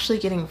was actually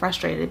getting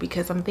frustrated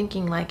because I'm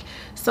thinking, like,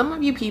 some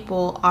of you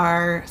people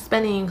are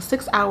spending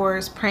 6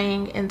 hours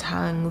praying in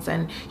tongues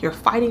and you're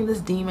fighting this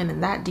demon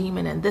and that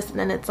demon and this, and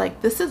then it's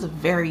like, this is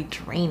very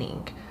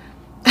draining.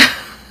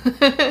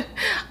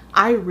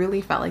 I really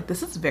felt like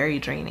this is very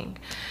draining.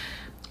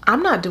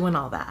 I'm not doing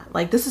all that.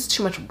 Like, this is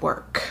too much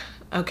work.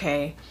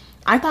 Okay.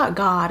 I thought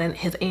God and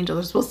His angels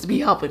are supposed to be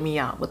helping me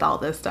out with all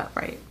this stuff,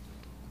 right?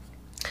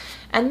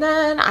 And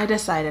then I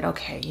decided,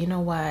 okay, you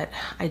know what?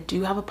 I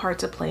do have a part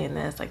to play in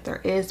this. Like,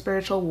 there is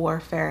spiritual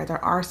warfare.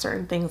 There are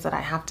certain things that I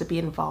have to be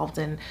involved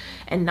in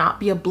and not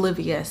be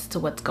oblivious to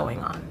what's going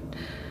on.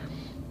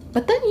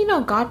 But then, you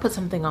know, God put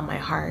something on my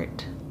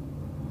heart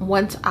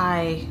once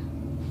I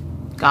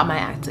got my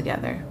act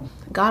together.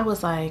 God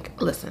was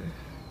like, listen,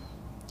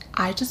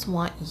 I just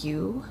want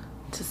you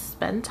to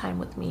spend time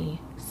with me,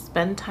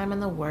 spend time in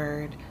the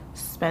Word,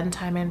 spend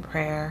time in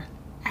prayer,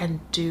 and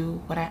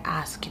do what I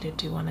ask you to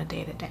do on a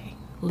day-to-day.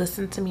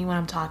 Listen to me when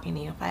I'm talking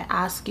to you. If I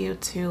ask you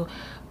to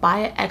buy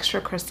an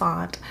extra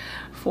croissant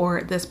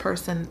for this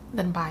person,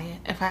 then buy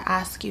it. If I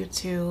ask you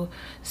to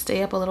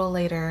stay up a little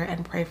later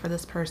and pray for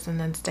this person,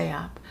 then stay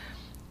up.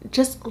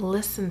 Just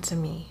listen to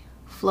me,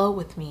 flow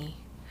with me.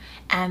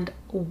 And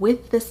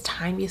with this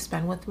time you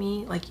spend with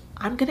me, like,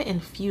 I'm going to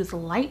infuse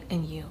light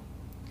in you.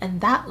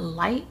 And that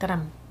light that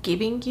I'm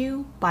giving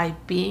you by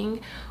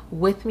being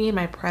with me in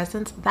my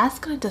presence, that's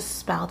going to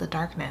dispel the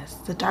darkness.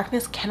 The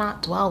darkness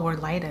cannot dwell where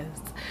light is.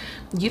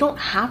 You don't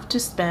have to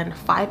spend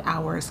 5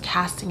 hours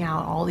casting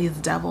out all these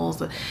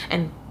devils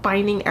and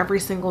finding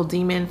every single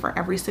demon for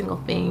every single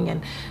thing.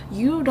 And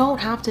you don't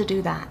have to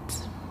do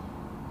that.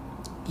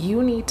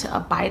 You need to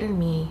abide in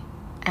me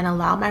and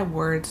allow my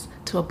words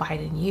to abide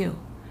in you.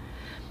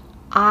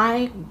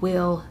 I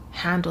will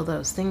handle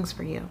those things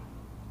for you.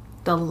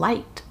 The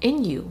light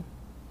in you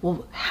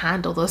will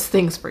handle those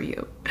things for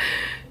you,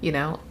 you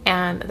know?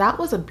 And that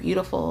was a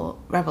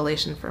beautiful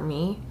revelation for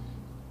me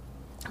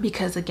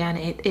because, again,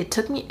 it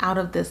took me out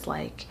of this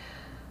like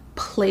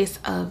place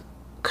of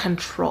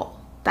control.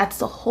 That's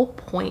the whole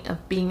point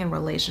of being in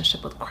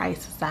relationship with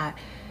Christ, is that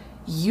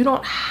you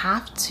don't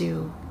have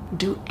to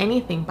do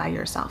anything by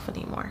yourself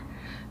anymore.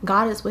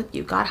 God is with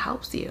you. God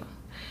helps you.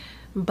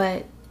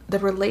 But the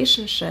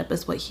relationship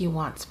is what He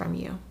wants from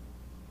you.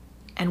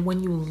 And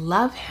when you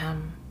love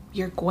Him,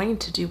 you're going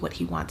to do what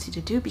He wants you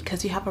to do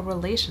because you have a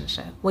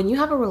relationship. When you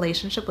have a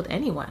relationship with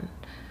anyone,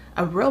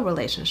 a real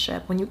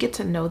relationship, when you get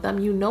to know them,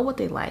 you know what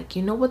they like,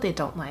 you know what they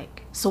don't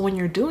like. So when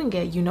you're doing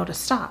it, you know to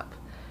stop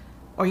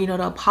or you know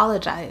to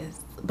apologize.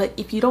 But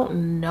if you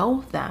don't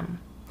know them,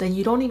 then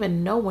you don't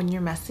even know when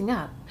you're messing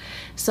up.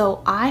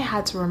 So I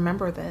had to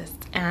remember this,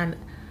 and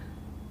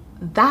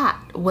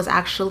that was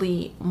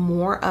actually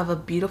more of a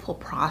beautiful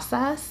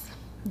process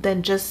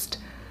than just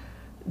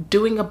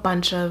doing a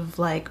bunch of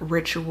like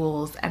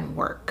rituals and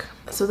work.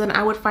 So then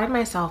I would find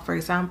myself, for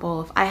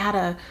example, if I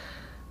had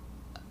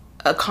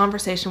a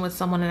conversation with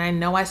someone and I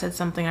know I said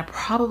something I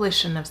probably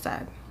shouldn't have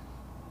said,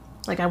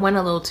 like I went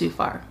a little too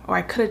far, or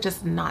I could have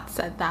just not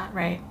said that,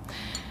 right?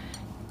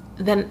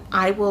 Then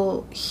I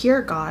will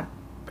hear God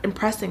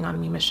impressing on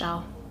me,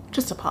 Michelle,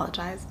 just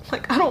apologize.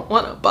 Like, I don't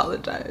want to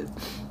apologize.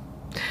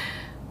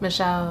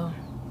 Michelle,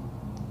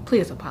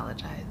 please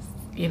apologize,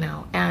 you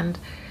know? And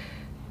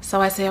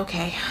so I say,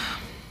 okay,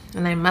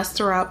 and I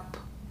muster up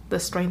the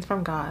strength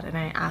from God and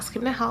I ask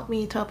him to help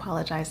me to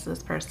apologize to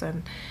this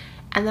person.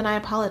 And then I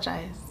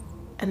apologize.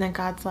 And then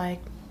God's like,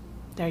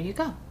 there you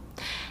go.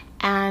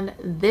 And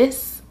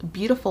this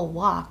beautiful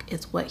walk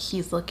is what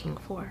he's looking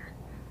for.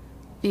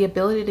 The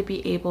ability to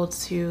be able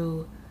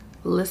to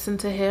listen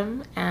to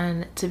him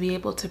and to be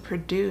able to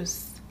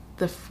produce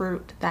the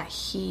fruit that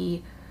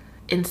he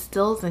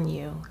instills in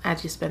you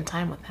as you spend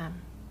time with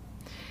him.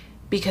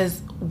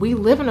 Because we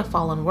live in a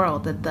fallen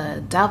world that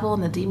the devil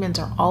and the demons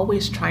are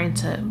always trying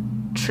to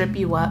trip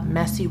you up,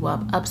 mess you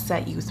up,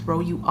 upset you, throw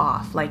you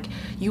off. Like,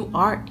 you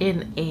are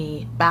in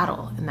a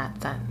battle in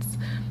that sense.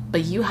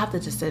 But you have the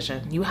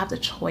decision, you have the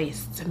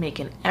choice to make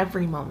in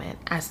every moment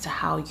as to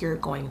how you're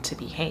going to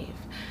behave.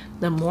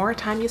 The more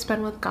time you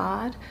spend with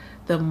God,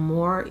 the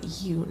more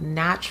you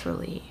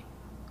naturally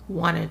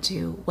want to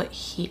do what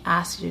he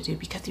asks you to do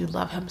because you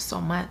love him so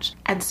much.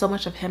 And so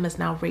much of him is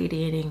now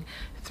radiating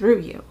through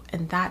you.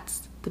 And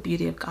that's the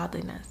beauty of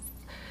godliness.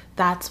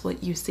 That's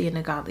what you see in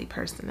a godly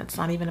person. It's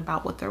not even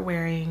about what they're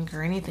wearing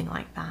or anything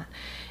like that.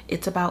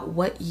 It's about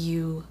what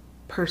you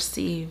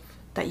perceive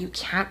that you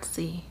can't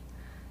see.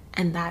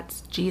 And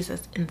that's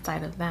Jesus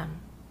inside of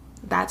them.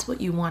 That's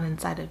what you want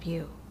inside of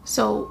you.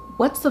 So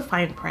what's the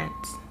fine print?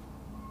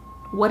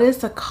 What is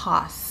the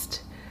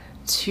cost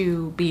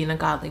to being a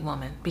godly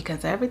woman?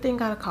 Because everything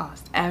got a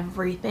cost.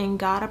 Everything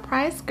got a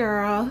price,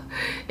 girl.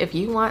 If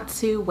you want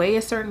to weigh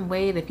a certain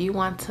weight, if you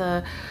want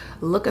to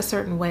look a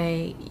certain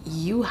way,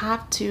 you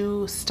have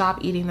to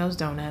stop eating those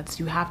donuts.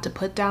 You have to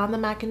put down the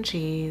mac and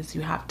cheese.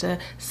 You have to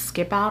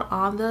skip out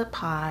on the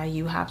pie.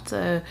 You have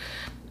to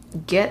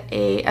get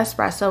a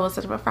espresso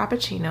instead of a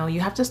frappuccino.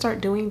 You have to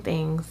start doing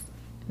things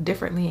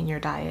differently in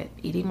your diet,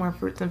 eating more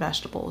fruits and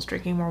vegetables,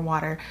 drinking more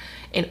water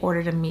in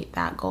order to meet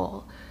that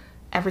goal.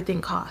 Everything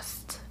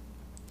costs.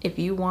 If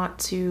you want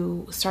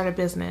to start a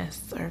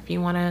business or if you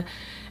want to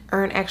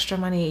earn extra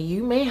money,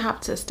 you may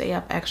have to stay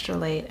up extra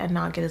late and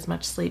not get as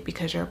much sleep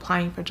because you're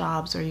applying for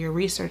jobs or you're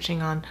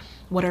researching on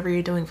whatever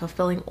you're doing,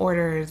 fulfilling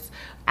orders,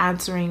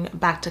 answering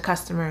back to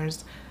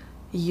customers.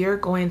 You're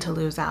going to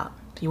lose out.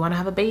 If you want to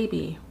have a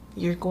baby,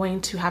 you're going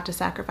to have to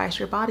sacrifice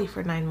your body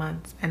for 9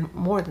 months and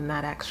more than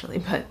that actually,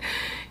 but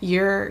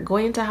you're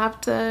going to have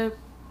to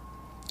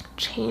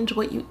change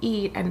what you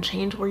eat and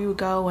change where you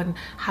go and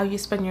how you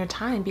spend your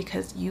time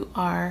because you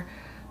are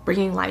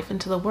bringing life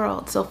into the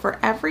world. So for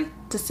every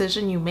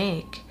decision you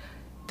make,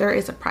 there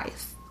is a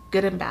price,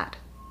 good and bad.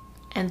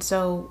 And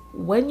so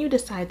when you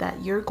decide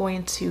that you're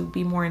going to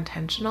be more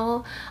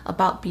intentional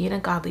about being a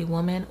godly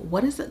woman,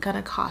 what is it going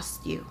to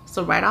cost you?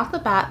 So right off the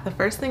bat, the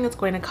first thing it's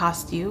going to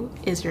cost you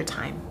is your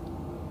time.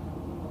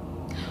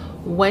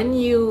 When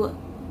you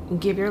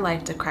give your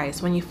life to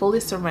Christ, when you fully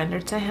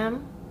surrender to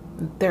him,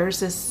 there's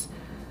this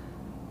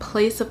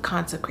place of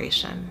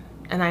consecration.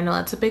 And I know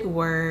that's a big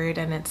word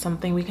and it's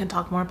something we can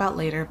talk more about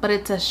later, but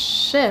it's a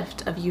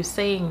shift of you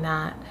saying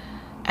that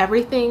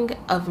everything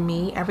of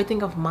me,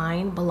 everything of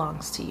mine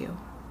belongs to you.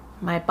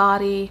 My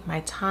body,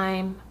 my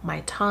time,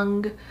 my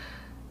tongue,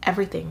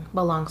 everything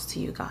belongs to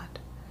you, God.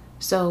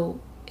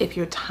 So if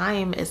your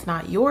time is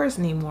not yours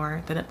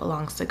anymore, then it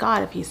belongs to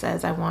God. If he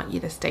says, I want you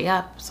to stay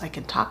up so I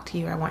can talk to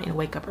you, I want you to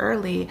wake up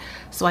early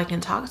so I can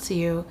talk to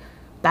you,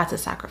 that's a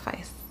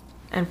sacrifice.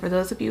 And for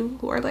those of you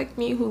who are like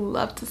me, who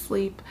love to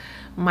sleep,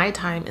 my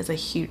time is a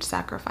huge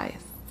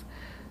sacrifice.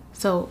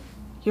 So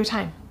your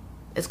time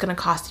is going to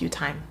cost you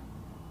time.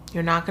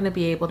 You're not going to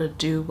be able to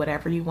do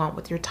whatever you want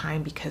with your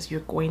time because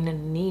you're going to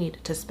need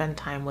to spend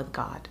time with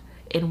God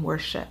in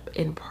worship,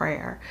 in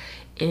prayer,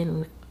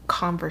 in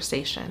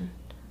conversation.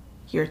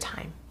 Your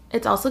time.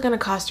 It's also going to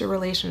cost your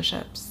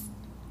relationships.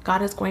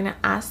 God is going to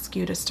ask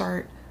you to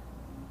start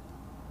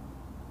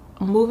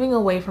moving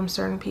away from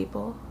certain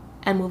people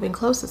and moving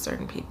close to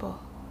certain people.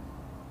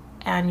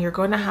 And you're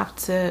going to have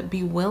to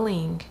be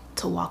willing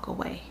to walk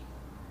away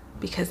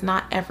because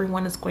not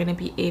everyone is going to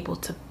be able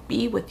to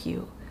be with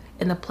you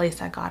in the place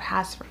that God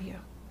has for you.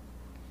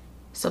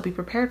 So be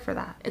prepared for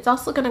that. It's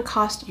also going to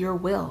cost your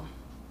will.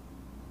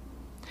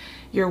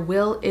 Your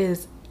will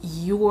is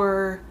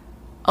your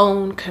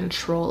own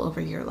control over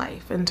your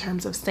life in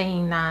terms of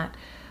saying that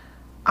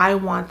I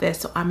want this,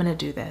 so I'm going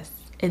to do this.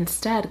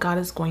 Instead, God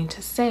is going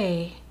to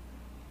say,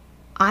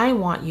 I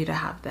want you to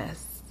have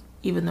this,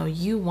 even though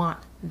you want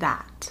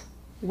that.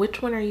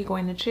 Which one are you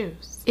going to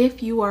choose?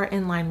 If you are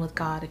in line with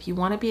God, if you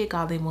want to be a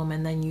godly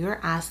woman, then you're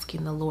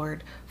asking the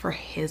Lord for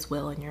his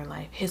will in your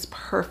life, his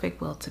perfect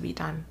will to be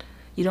done.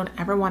 You don't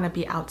ever want to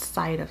be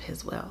outside of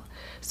his will.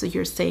 So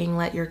you're saying,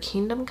 let your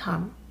kingdom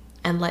come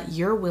and let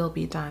your will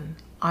be done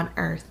on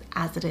earth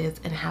as it is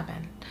in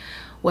heaven.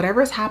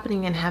 Whatever is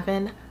happening in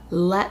heaven,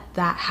 let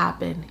that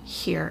happen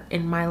here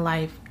in my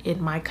life,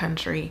 in my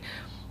country,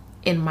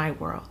 in my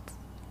world,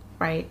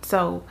 right?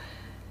 So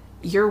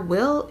your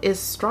will is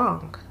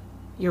strong.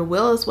 Your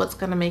will is what's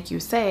going to make you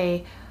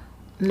say,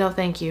 no,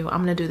 thank you.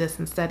 I'm going to do this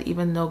instead,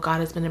 even though God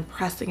has been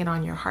impressing it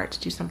on your heart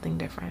to do something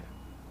different.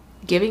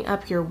 Giving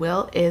up your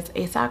will is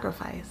a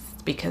sacrifice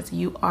because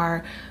you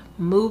are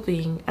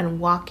moving and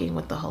walking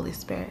with the Holy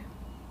Spirit.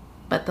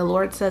 But the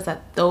Lord says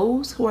that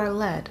those who are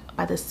led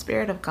by the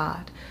Spirit of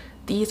God,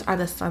 these are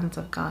the sons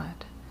of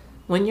God.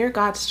 When you're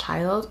God's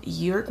child,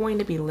 you're going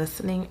to be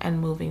listening and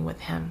moving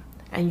with him.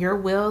 And your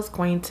will is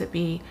going to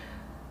be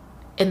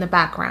in the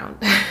background.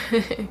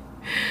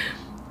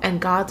 And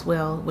God's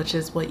will, which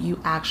is what you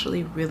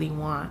actually really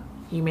want.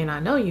 You may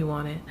not know you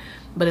want it,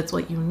 but it's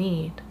what you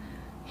need.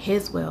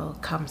 His will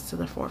comes to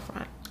the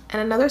forefront.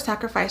 And another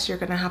sacrifice you're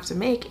going to have to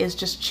make is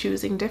just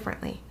choosing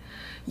differently.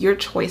 Your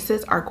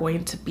choices are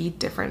going to be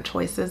different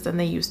choices than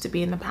they used to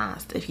be in the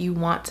past if you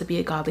want to be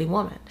a godly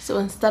woman. So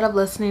instead of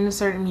listening to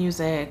certain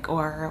music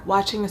or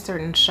watching a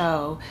certain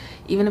show,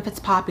 even if it's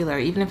popular,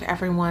 even if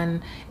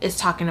everyone is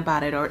talking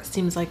about it or it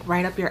seems like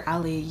right up your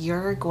alley,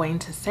 you're going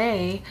to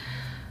say,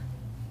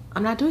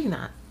 I'm not doing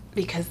that,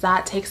 because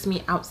that takes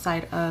me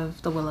outside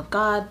of the will of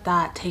God.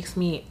 That takes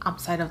me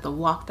outside of the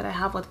walk that I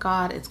have with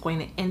God. It's going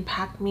to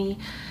impact me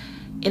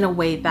in a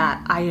way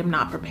that I am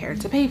not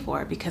prepared to pay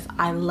for, because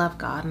I love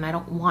God and I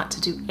don't want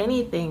to do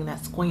anything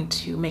that's going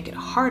to make it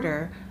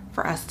harder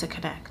for us to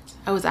connect.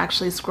 I was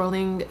actually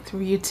scrolling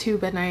through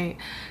YouTube and I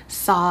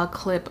saw a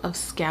clip of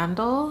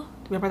Scandal.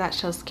 Remember that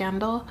show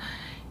Scandal?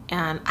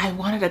 And I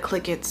wanted to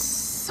click it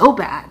so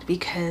bad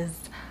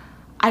because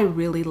I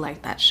really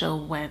liked that show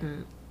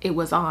when it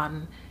was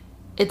on.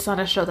 It's not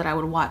a show that I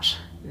would watch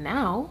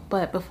now,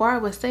 but before I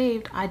was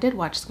saved, I did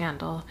watch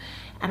Scandal,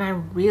 and I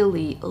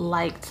really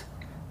liked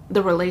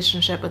the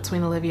relationship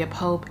between Olivia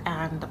Pope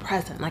and the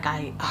president. Like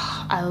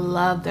I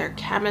love their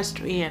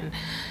chemistry, and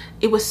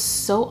it was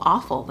so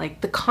awful.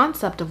 Like the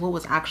concept of what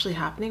was actually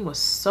happening was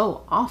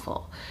so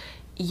awful,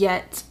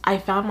 yet I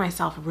found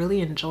myself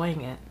really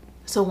enjoying it.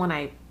 So when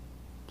I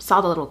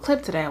saw the little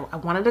clip today, I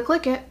wanted to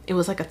click it. It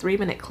was like a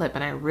 3-minute clip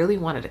and I really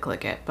wanted to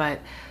click it, but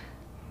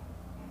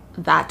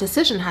that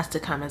decision has to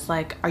come. It's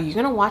like, are you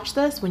going to watch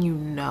this when you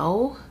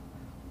know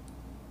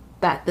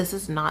that this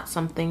is not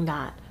something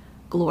that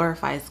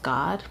glorifies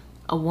God?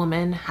 A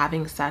woman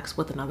having sex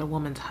with another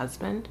woman's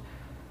husband?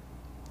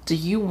 Do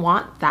you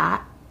want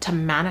that to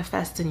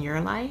manifest in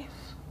your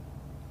life?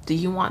 Do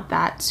you want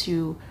that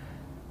to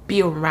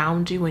be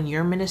around you in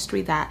your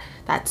ministry, that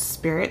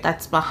spirit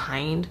that's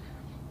behind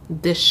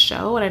this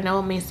show? And I know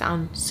it may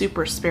sound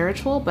super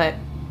spiritual, but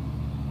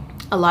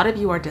a lot of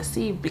you are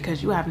deceived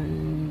because you have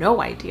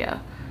no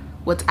idea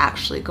what's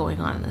actually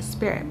going on in the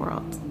spirit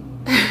world,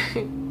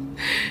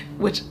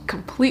 which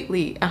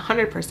completely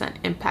 100%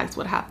 impacts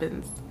what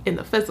happens in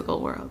the physical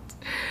world.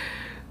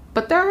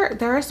 But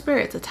there are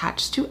spirits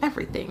attached to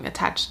everything,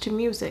 attached to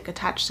music,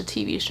 attached to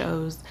TV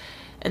shows.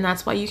 And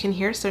that's why you can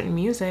hear certain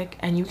music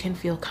and you can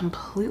feel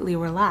completely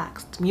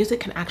relaxed. Music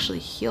can actually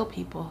heal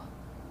people,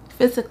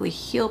 physically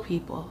heal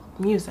people.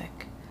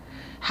 Music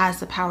has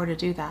the power to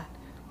do that.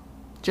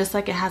 Just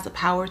like it has the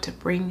power to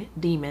bring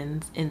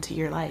demons into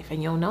your life.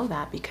 And you'll know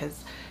that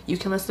because you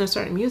can listen to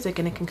certain music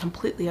and it can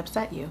completely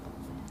upset you.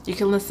 You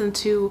can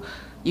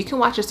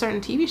watch a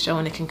certain TV show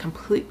and it can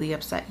completely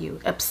upset you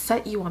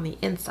on the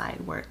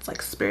inside, where it's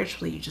like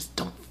spiritually you just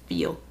don't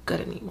feel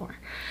good anymore,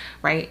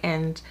 right?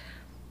 And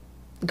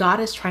God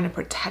is trying to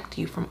protect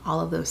you from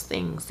all of those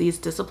things. These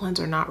disciplines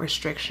are not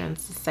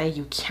restrictions to say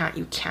you can't.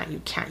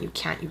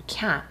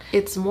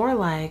 It's more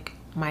like,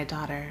 my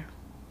daughter,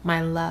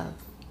 my love,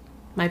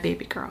 my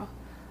baby girl,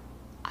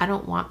 I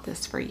don't want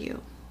this for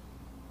you.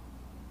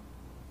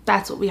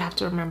 That's what we have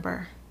to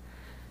remember,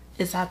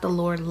 is that the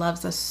Lord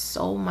loves us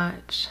so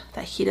much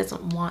that he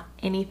doesn't want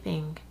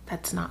anything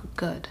that's not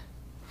good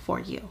for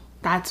you.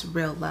 That's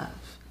real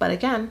love. But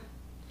again,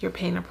 you're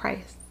paying a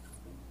price.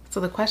 So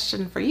the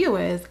question for you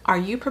is, are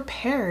you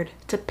prepared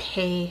to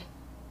pay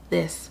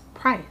this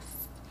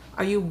price?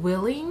 Are you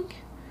willing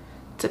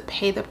to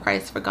pay the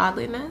price for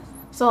godliness?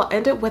 So I'll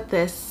end it with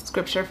this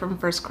scripture from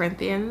 1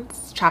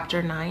 Corinthians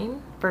chapter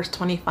 9, verse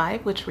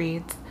 25, which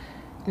reads,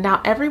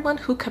 "Now everyone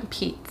who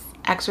competes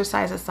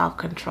exercises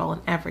self-control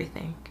in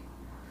everything.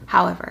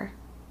 However,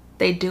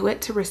 they do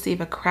it to receive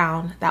a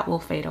crown that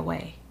will fade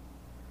away,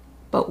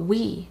 but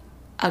we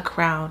a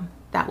crown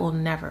that will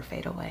never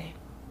fade away."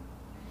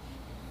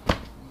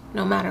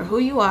 No matter who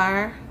you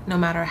are, no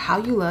matter how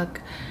you look,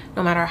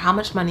 no matter how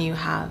much money you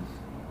have,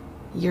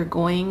 you're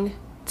going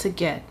to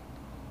get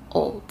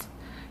old.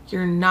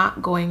 You're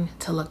not going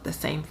to look the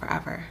same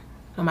forever.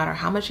 No matter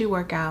how much you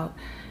work out,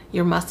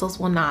 your muscles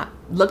will not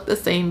look the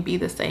same, be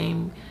the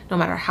same. No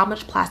matter how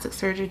much plastic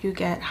surgery you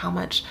get, how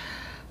much,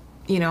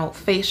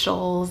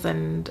 facials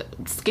and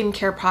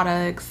skincare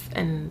products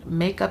and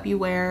makeup you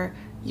wear,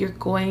 you're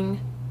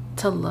going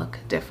to look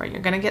different.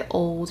 You're going to get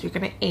old. You're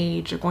going to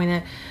age. You're going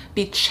to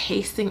be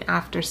chasing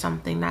after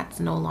something that's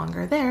no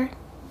longer there.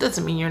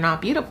 Doesn't mean you're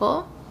not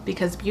beautiful,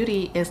 because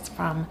beauty is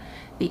from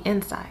the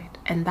inside.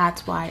 And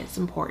that's why it's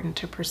important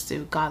to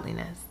pursue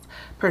godliness.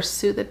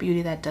 Pursue the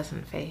beauty that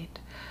doesn't fade.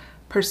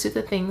 Pursue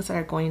the things that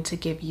are going to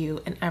give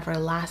you an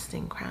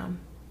everlasting crown,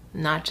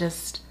 not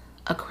just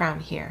a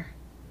crown here.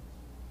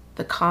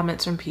 The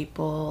comments from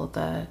people,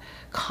 the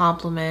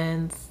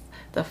compliments,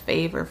 the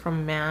favor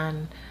from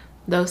man,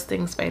 those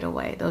things fade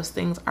away. Those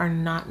things are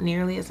not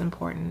nearly as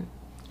important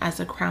as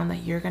the crown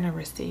that you're going to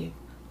receive.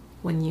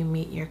 when you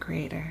meet your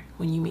Creator,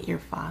 when you meet your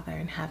Father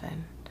in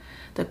heaven.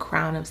 The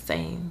crown of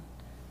saying,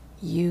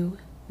 you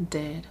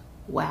did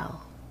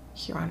well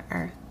here on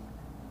earth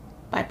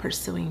by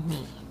pursuing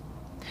me.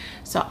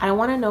 So I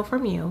want to know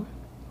from you,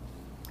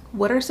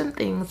 what are some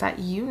things that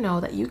you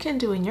know that you can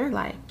do in your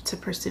life to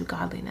pursue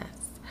godliness?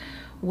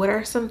 What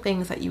are some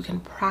things that you can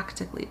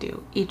practically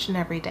do each and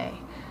every day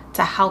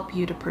to help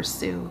you to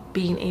pursue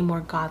being a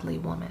more godly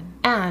woman?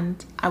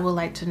 And I would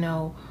like to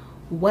know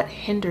what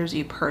hinders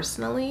you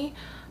personally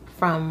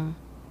from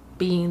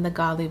being the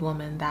godly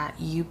woman that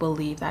you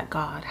believe that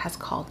God has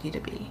called you to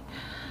be.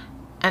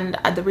 And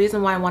the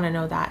reason why I want to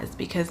know that is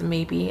because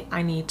maybe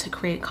I need to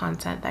create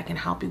content that can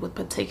help you with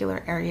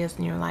particular areas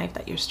in your life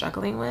that you're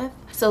struggling with.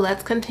 So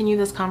let's continue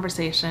this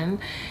conversation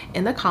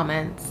in the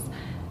comments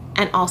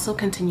and also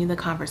continue the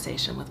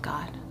conversation with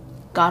God.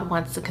 God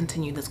wants to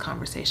continue this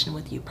conversation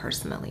with you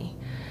personally.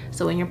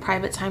 So in your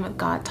private time with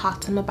God,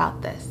 talk to him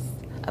about this,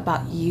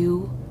 about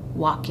you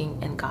walking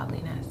in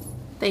godliness.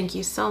 Thank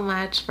you so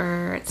much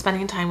for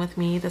spending time with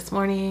me this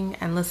morning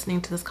and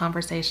listening to this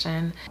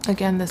conversation.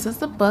 Again, this is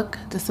the book,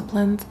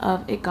 Disciplines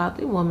of a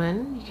Godly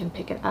Woman. You can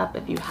pick it up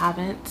if you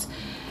haven't.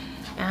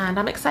 And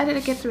I'm excited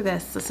to get through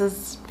this. This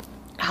is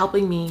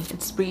helping me.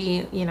 It's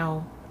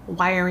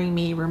wiring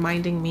me,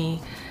 reminding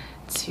me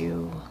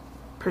to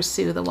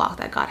pursue the walk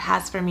that God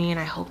has for me. And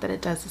I hope that it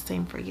does the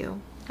same for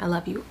you. I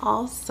love you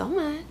all so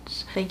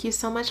much. Thank you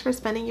so much for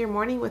spending your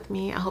morning with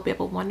me. I hope you have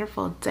a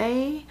wonderful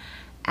day.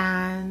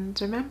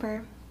 And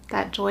remember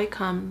that joy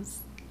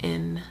comes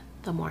in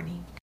the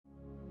morning.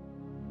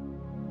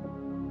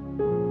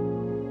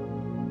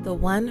 The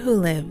one who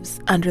lives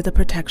under the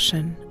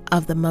protection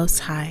of the Most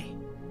High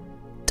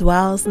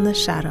dwells in the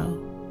shadow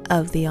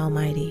of the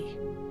Almighty.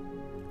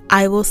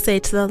 I will say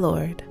to the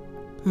Lord,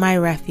 my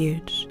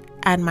refuge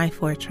and my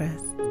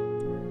fortress,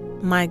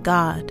 my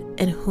God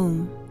in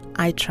whom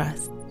I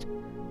trust.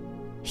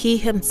 He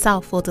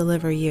himself will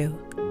deliver you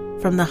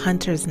from the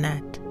hunter's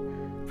net,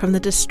 from the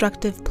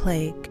destructive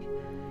plague.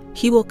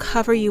 He will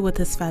cover you with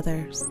his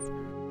feathers.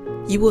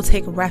 You will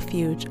take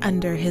refuge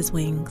under his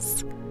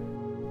wings.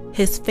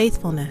 His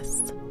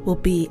faithfulness will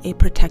be a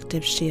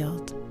protective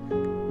shield.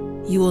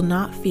 You will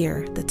not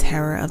fear the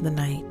terror of the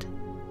night,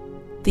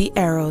 the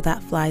arrow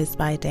that flies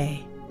by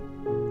day,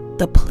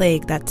 the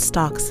plague that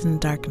stalks in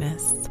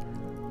darkness,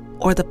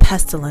 or the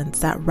pestilence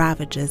that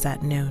ravages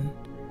at noon.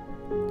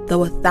 Though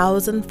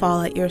 1,000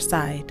 fall at your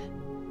side,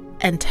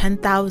 and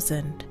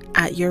 10,000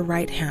 at your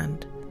right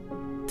hand,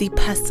 the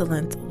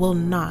pestilence will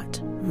not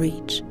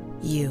reach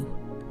you.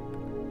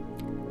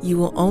 You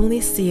will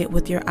only see it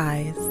with your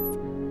eyes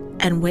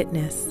and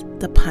witness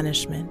the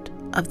punishment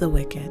of the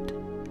wicked.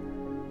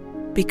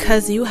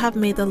 Because you have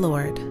made the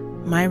Lord,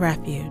 my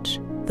refuge,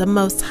 the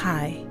Most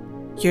High,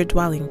 your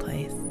dwelling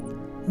place,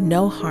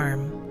 no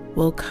harm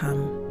will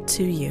come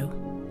to you.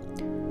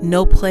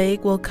 No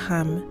plague will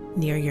come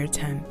near your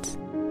tent.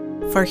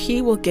 For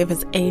he will give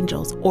his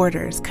angels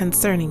orders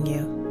concerning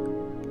you,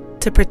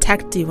 to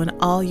protect you in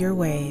all your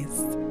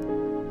ways.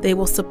 They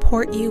will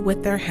support you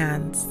with their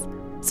hands,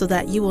 so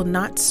that you will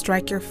not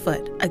strike your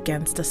foot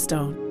against a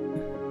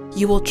stone.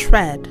 You will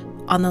tread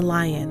on the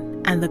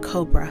lion and the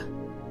cobra.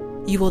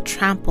 You will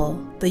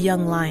trample the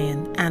young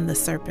lion and the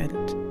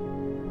serpent.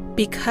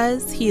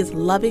 Because he is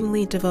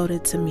lovingly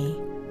devoted to me,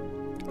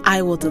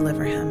 I will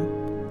deliver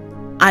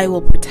him. I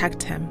will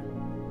protect him,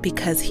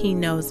 because he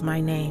knows my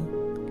name.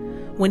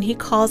 When he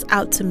calls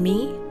out to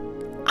me,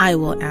 I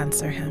will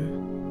answer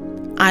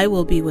him. I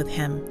will be with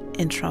him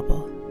in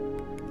trouble.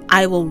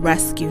 I will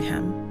rescue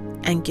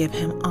him and give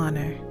him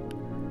honor.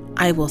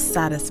 I will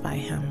satisfy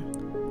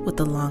him with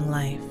a long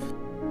life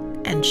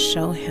and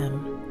show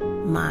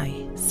him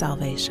my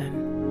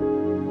salvation.